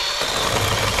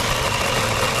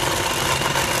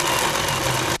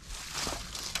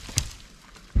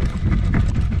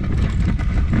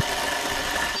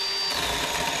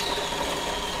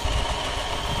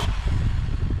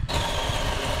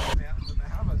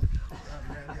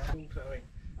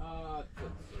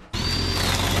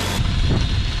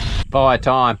 Fire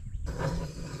time.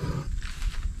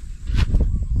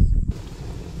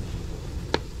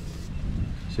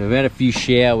 So we've had a few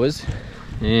showers,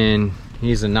 and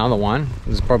here's another one.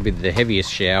 This is probably the heaviest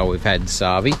shower we've had,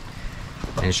 Savi,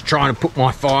 and it's trying to put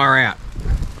my fire out.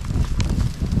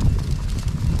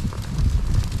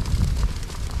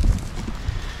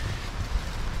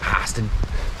 Bastard.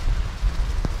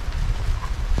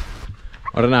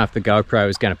 I don't know if the GoPro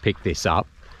is going to pick this up.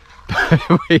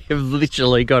 We have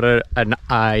literally got a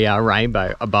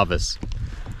rainbow above us.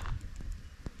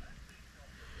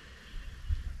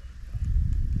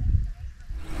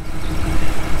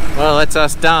 Well, that's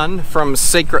us done from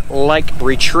Secret Lake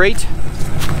Retreat.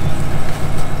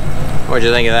 What do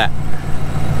you think of that?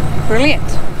 Brilliant.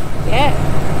 Yeah.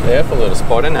 Beautiful little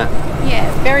spot, isn't it?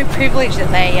 Yeah, very privileged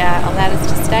that they allowed us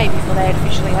to stay before they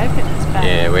officially opened. But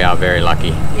Yeah, we are very lucky.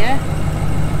 yeah.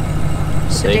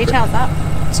 Put the details up.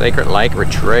 Secret Lake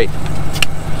Retreat.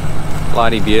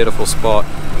 Bloody beautiful spot.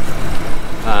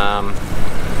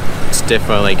 It's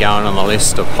definitely going on the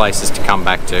list of places to come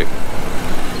back to.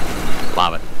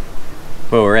 Love it.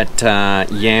 Well, we're at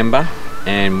Yamba,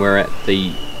 and we're at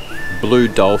the Blue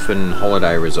Dolphin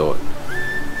Holiday Resort.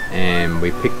 And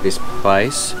we picked this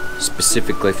place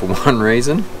specifically for one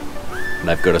reason.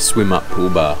 They've got a swim up pool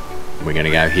bar. We're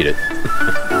gonna go hit it.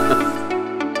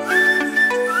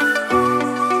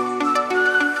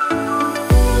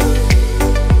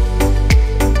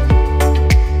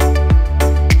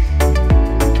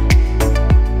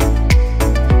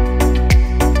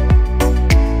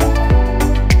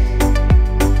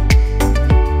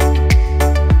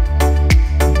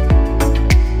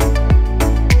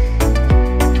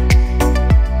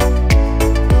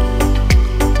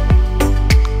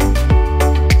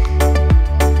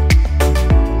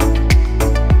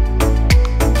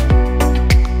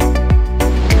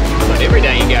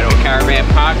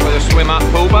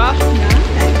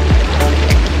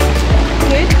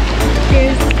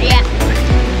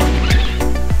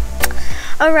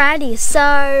 Alrighty,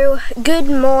 so good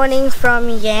morning from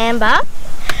Yamba.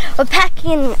 We're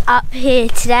packing up here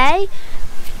today.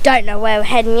 Don't know where we're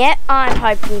heading yet. I'm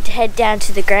hoping to head down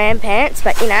to the grandparents,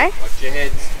 but you know. Watch your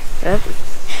heads.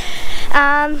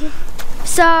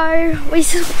 So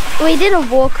we did a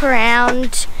walk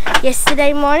around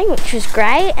yesterday morning, which was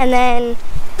great, and then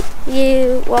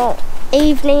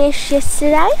evening-ish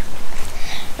yesterday,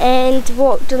 and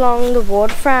walked along the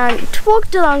waterfront,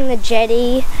 walked along the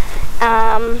jetty.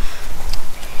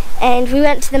 And we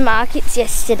went to the markets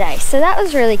yesterday, so that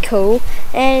was really cool.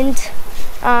 And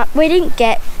we didn't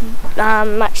get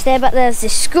much there, but there's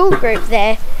this school group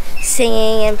there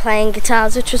singing and playing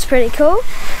guitars, which was pretty cool.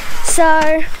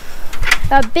 So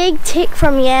a big tick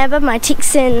from Yamba. My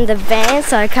tick's in the van,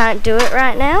 so I can't do it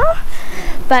right now.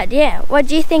 But yeah, what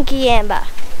do you think of Yamba?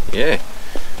 Yeah,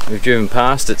 we've driven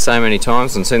past it so many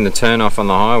times and seen the turn off on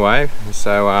the highway,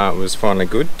 so it was finally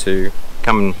good to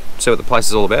come and see what the place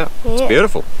is all about. Yeah. It's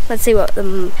beautiful. Let's see what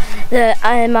the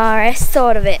MRS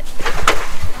thought of it.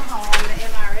 Oh, the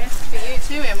MRS for you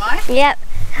too, am I? Yep,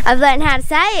 I've learned how to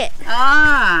say it.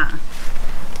 Ah.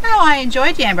 Oh, I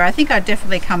enjoyed Yamba. I think I'd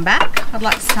definitely come back. I'd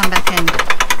like to come back and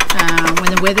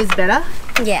when the weather's better.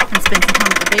 Yeah. And spend some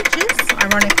time at the beaches.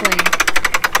 Ironically,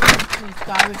 this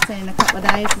guy we've seen in a couple of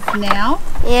days is now.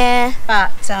 Yeah.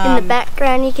 But in the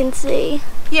background you can see.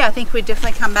 Yeah, I think we'd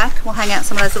definitely come back. We'll hang out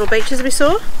some of those little beaches we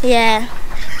saw. Yeah.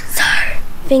 So,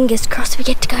 fingers crossed we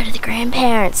get to go to the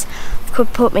grandparents.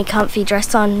 Could put my comfy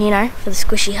dress on, you know, for the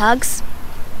squishy hugs.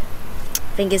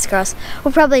 Fingers crossed.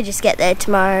 We'll probably just get there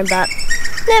tomorrow, but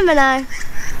never know.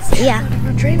 So, yeah. I'm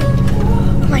not dreaming.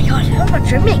 Oh my god, I'm not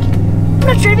dreaming. I'm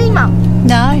not dreaming, Mum.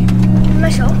 No. Am I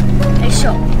sure? Are you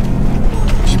sure?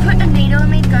 She put a needle in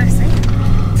me to go to sleep.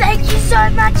 Thank you so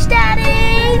much,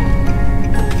 Daddy!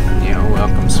 You're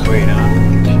welcome, sweetheart.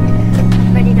 Okay.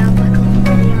 Ready to unbuckle.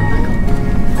 Ready to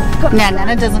unbuckle. No,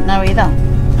 Nana doesn't know either.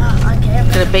 Oh, okay.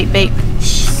 Got a beep beep.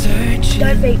 Shh.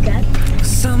 Don't beep, Dad.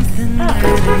 Something that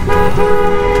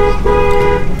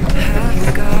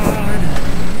have gone.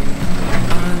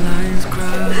 Our lines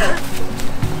cross.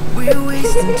 We're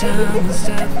wasting time on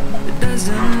stuff that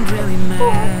doesn't really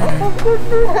matter.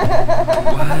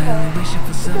 While wishing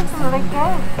for something.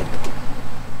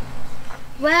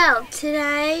 Well,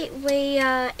 today we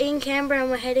are in Canberra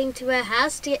and we're heading to our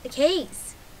house to get the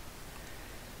keys.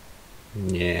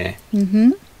 Yeah.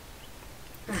 Mm-hmm.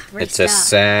 It's a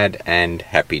sad and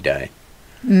happy day.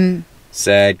 Mm.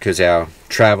 Sad because our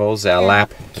travels, our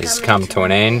lap has come to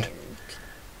an end.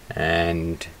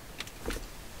 And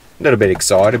a little bit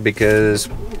excited because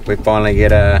we finally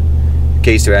get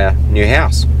keys to our new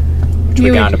house, which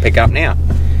we're going to pick up now.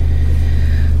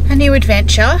 A new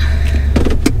adventure.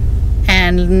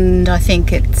 And I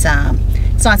think it's nice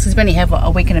because we only have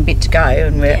a week and a bit to go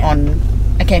and we're on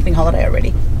a camping holiday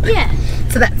already. Yeah.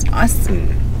 So that's nice.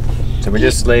 So we're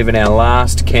just leaving our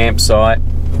last campsite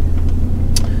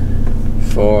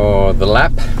for the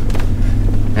lap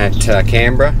at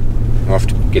Canberra. We'll have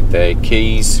to get the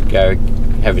keys, go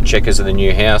have a checkers of the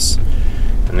new house,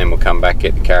 and then we'll come back,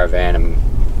 get the caravan and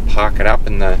park it up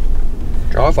in the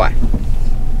driveway.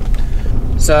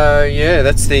 So yeah,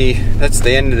 that's the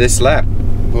end of this lap.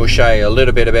 We'll show you a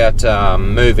little bit about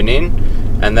moving in,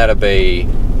 and that'll be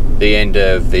the end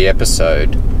of the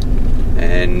episode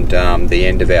and the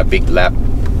end of our big lap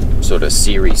sort of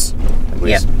series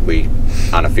we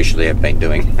unofficially have been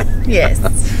doing. Yes.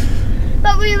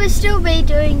 But we will still be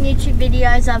doing YouTube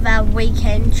videos of our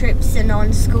weekend trips and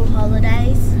on school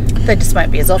holidays. They just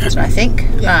won't be as often, I think.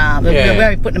 We're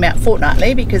only putting them out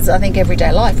fortnightly because I think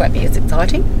everyday life won't be as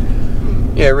exciting.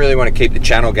 Yeah, I really want to keep the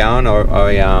channel going.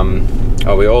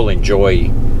 We all enjoy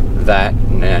that,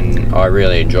 and I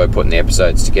really enjoy putting the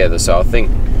episodes together. So I think,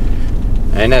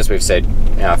 and as we've said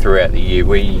throughout the year,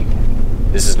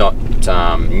 this is not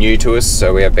new to us.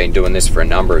 So we have been doing this for a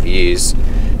number of years.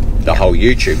 The whole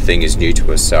YouTube thing is new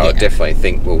to us. So I definitely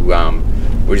think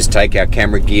we'll just take our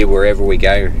camera gear wherever we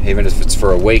go, even if it's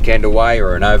for a weekend away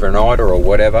or an overnighter or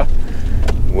whatever.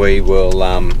 We will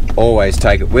always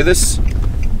take it with us,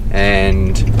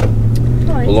 and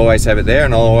we'll always have it there,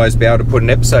 and I'll always be able to put an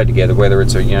episode together, whether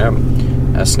it's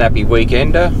a snappy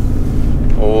weekender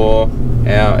or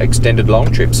our extended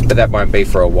long trips. But that won't be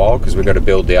for a while because we've got to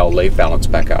build the old leave balance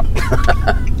back up.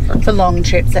 For long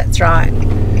trips, that's right.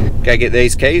 Go get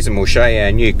these keys and we'll show you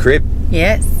our new crib.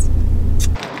 Yes.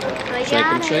 Shake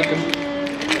them, shake them.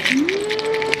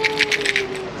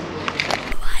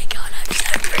 Oh my god, I'm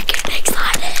so freaking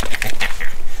excited.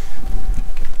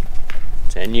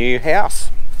 It's our new house.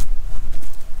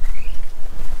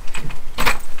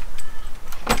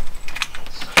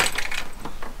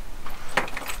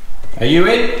 Are you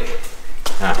in?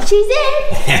 She's in.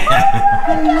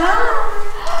 Hello.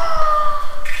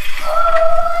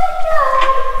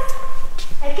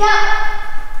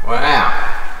 Wow.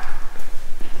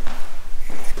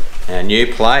 Our new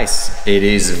place. It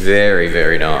is very,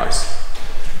 very nice.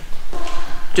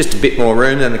 Just a bit more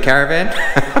room than the caravan.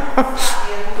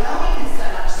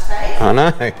 I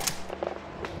know.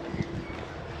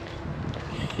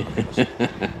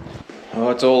 Oh,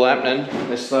 it's all happening.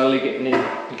 They're slowly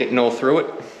getting all through it.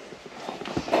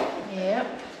 Yep.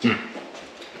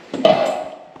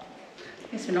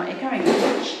 Guess we're not echoing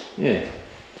much. Yeah.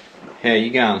 How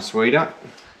you going, sweetheart?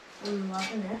 I'm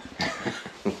loving it.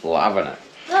 Loving it.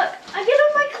 Look, I get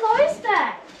all my clothes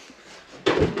back.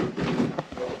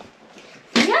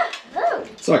 Yeah, look.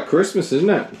 It's like Christmas, isn't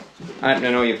it?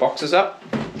 Opening all your boxes up.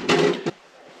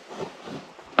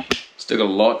 Still got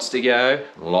lots to go,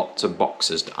 lots of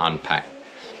boxes to unpack.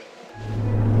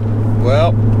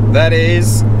 Well, that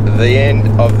is the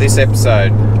end of this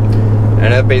episode.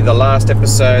 And it'll be the last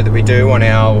episode that we do on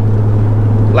our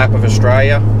lap of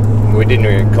Australia. We didn't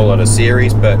even call it a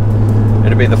series, but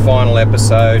it'll be the final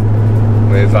episode.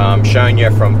 We've shown you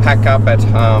from pack up at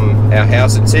our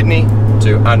house in Sydney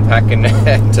to unpacking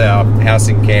at our house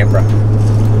in Canberra.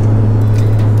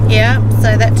 Yeah,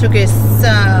 so that took us,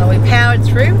 we powered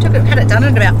through, had it done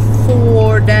in about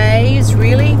 4 days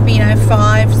really,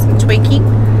 5, some tweaking.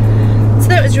 So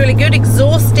that was really good,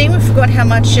 exhausting. We forgot how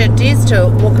much it is to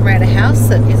walk around a house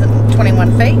that isn't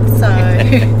 21 feet, so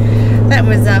that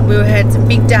was, we had some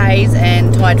big days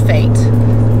and tired feet,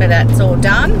 but that's all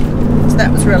done, so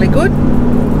that was really good.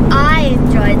 I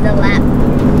enjoyed the lap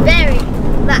very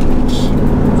much.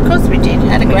 Of course we did,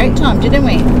 had a great time, didn't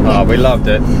we? Oh, we loved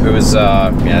it. It was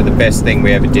the best thing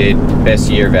we ever did, best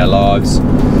year of our lives.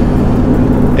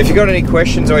 If you got any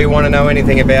questions or you want to know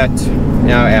anything about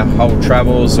our whole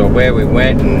travels or where we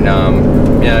went and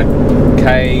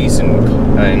Ks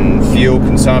and fuel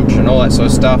consumption, all that sort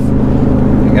of stuff,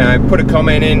 put a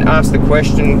comment in, ask the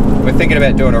question. We're thinking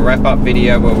about doing a wrap-up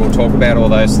video where we'll talk about all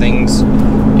those things,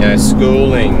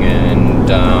 schooling and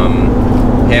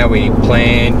how we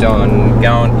planned on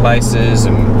going places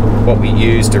and what we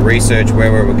used to research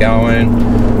where we were going,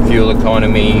 fuel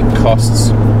economy, costs,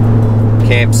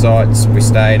 campsites we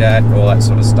stayed at, all that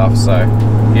sort of stuff. So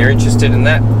if you're interested in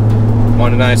that,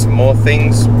 want to know some more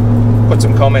things, put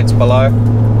some comments below.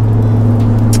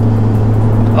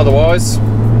 Otherwise,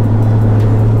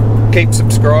 keep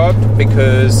subscribed,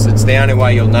 because it's the only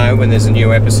way you'll know when there's a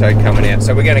new episode coming out.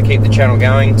 So we're going to keep the channel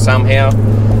going somehow,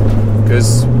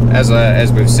 because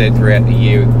as we've said throughout the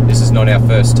year, this is not our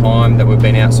first time that we've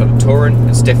been out sort of touring.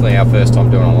 It's definitely our first time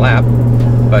doing a lap,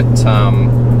 but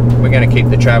we're going to keep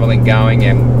the travelling going,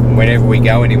 and whenever we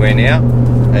go anywhere now,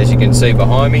 as you can see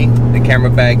behind me, the camera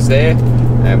bag's there,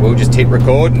 and we'll just hit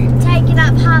record and Taking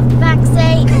up half the back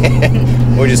seat.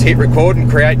 we'll just hit record and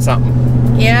create something.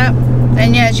 Yeah,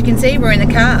 and yeah, as you can see, we're in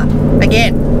the car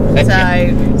again. So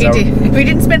we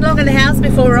didn't spend long in the house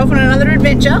before we're off on another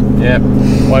adventure. Yeah,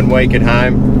 1 week at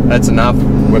home, that's enough.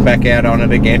 We're back out on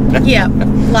it again. Yeah,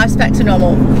 life's back to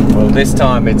normal. Well, this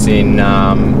time it's in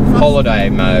holiday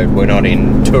mode, we're not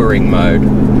in touring mode.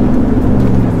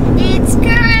 It's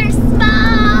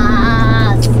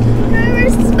Christmas!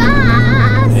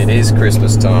 Christmas! It is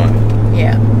Christmas time.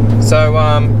 Yeah. So,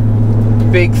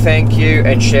 big thank you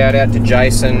and shout out to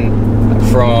Jason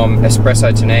from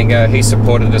Espresso Tanango. He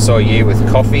supported us all year with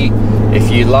coffee.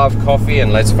 If you love coffee,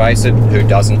 and let's face it, who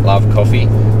doesn't love coffee,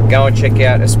 go and check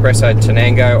out Espresso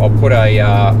Tanango. I'll put a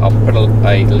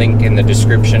link in the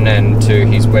description and to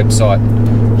his website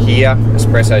here,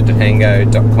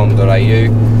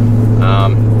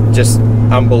 espressotanango.com.au. Just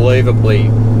unbelievably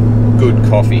good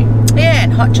coffee. Yeah,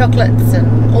 and hot chocolates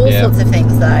and all sorts of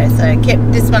things though. So kept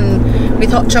this one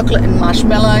with hot chocolate and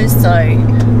marshmallows, so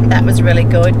that was really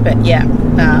good. But yeah,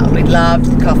 we loved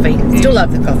the coffee. Still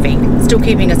love the coffee. Still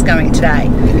keeping us going today.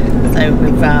 So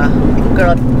we've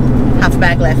got half a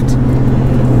bag left.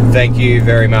 Thank you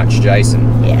very much,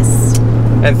 Jason. Yes.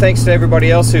 And thanks to everybody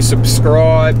else who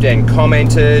subscribed and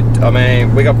commented. I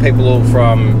mean, we got people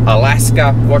from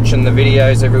Alaska watching the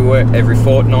videos every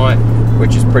fortnight,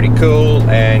 which is pretty cool,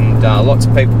 and lots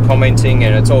of people commenting,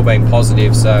 and it's all been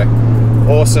positive, so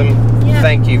awesome. Yeah.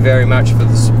 Thank you very much for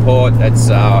the support. That's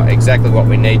exactly what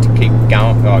we need to keep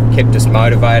going. Kept us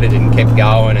motivated and kept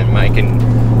going and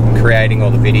creating all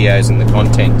the videos and the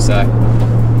content, so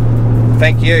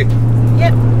thank you.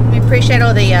 Yep, we appreciate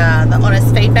all the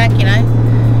honest feedback. You know,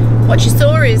 what you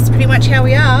saw is pretty much how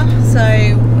we are, so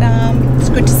it's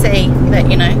good to see that,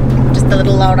 you know, just the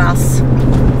little old us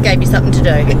gave you something to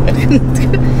do.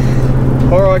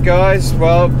 Alright guys,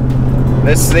 well,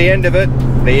 that's the end of it,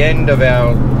 the end of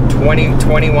our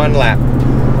 2021 lap.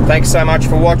 Thanks so much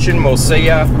for watching. We'll see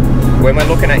ya when we're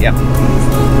looking at you.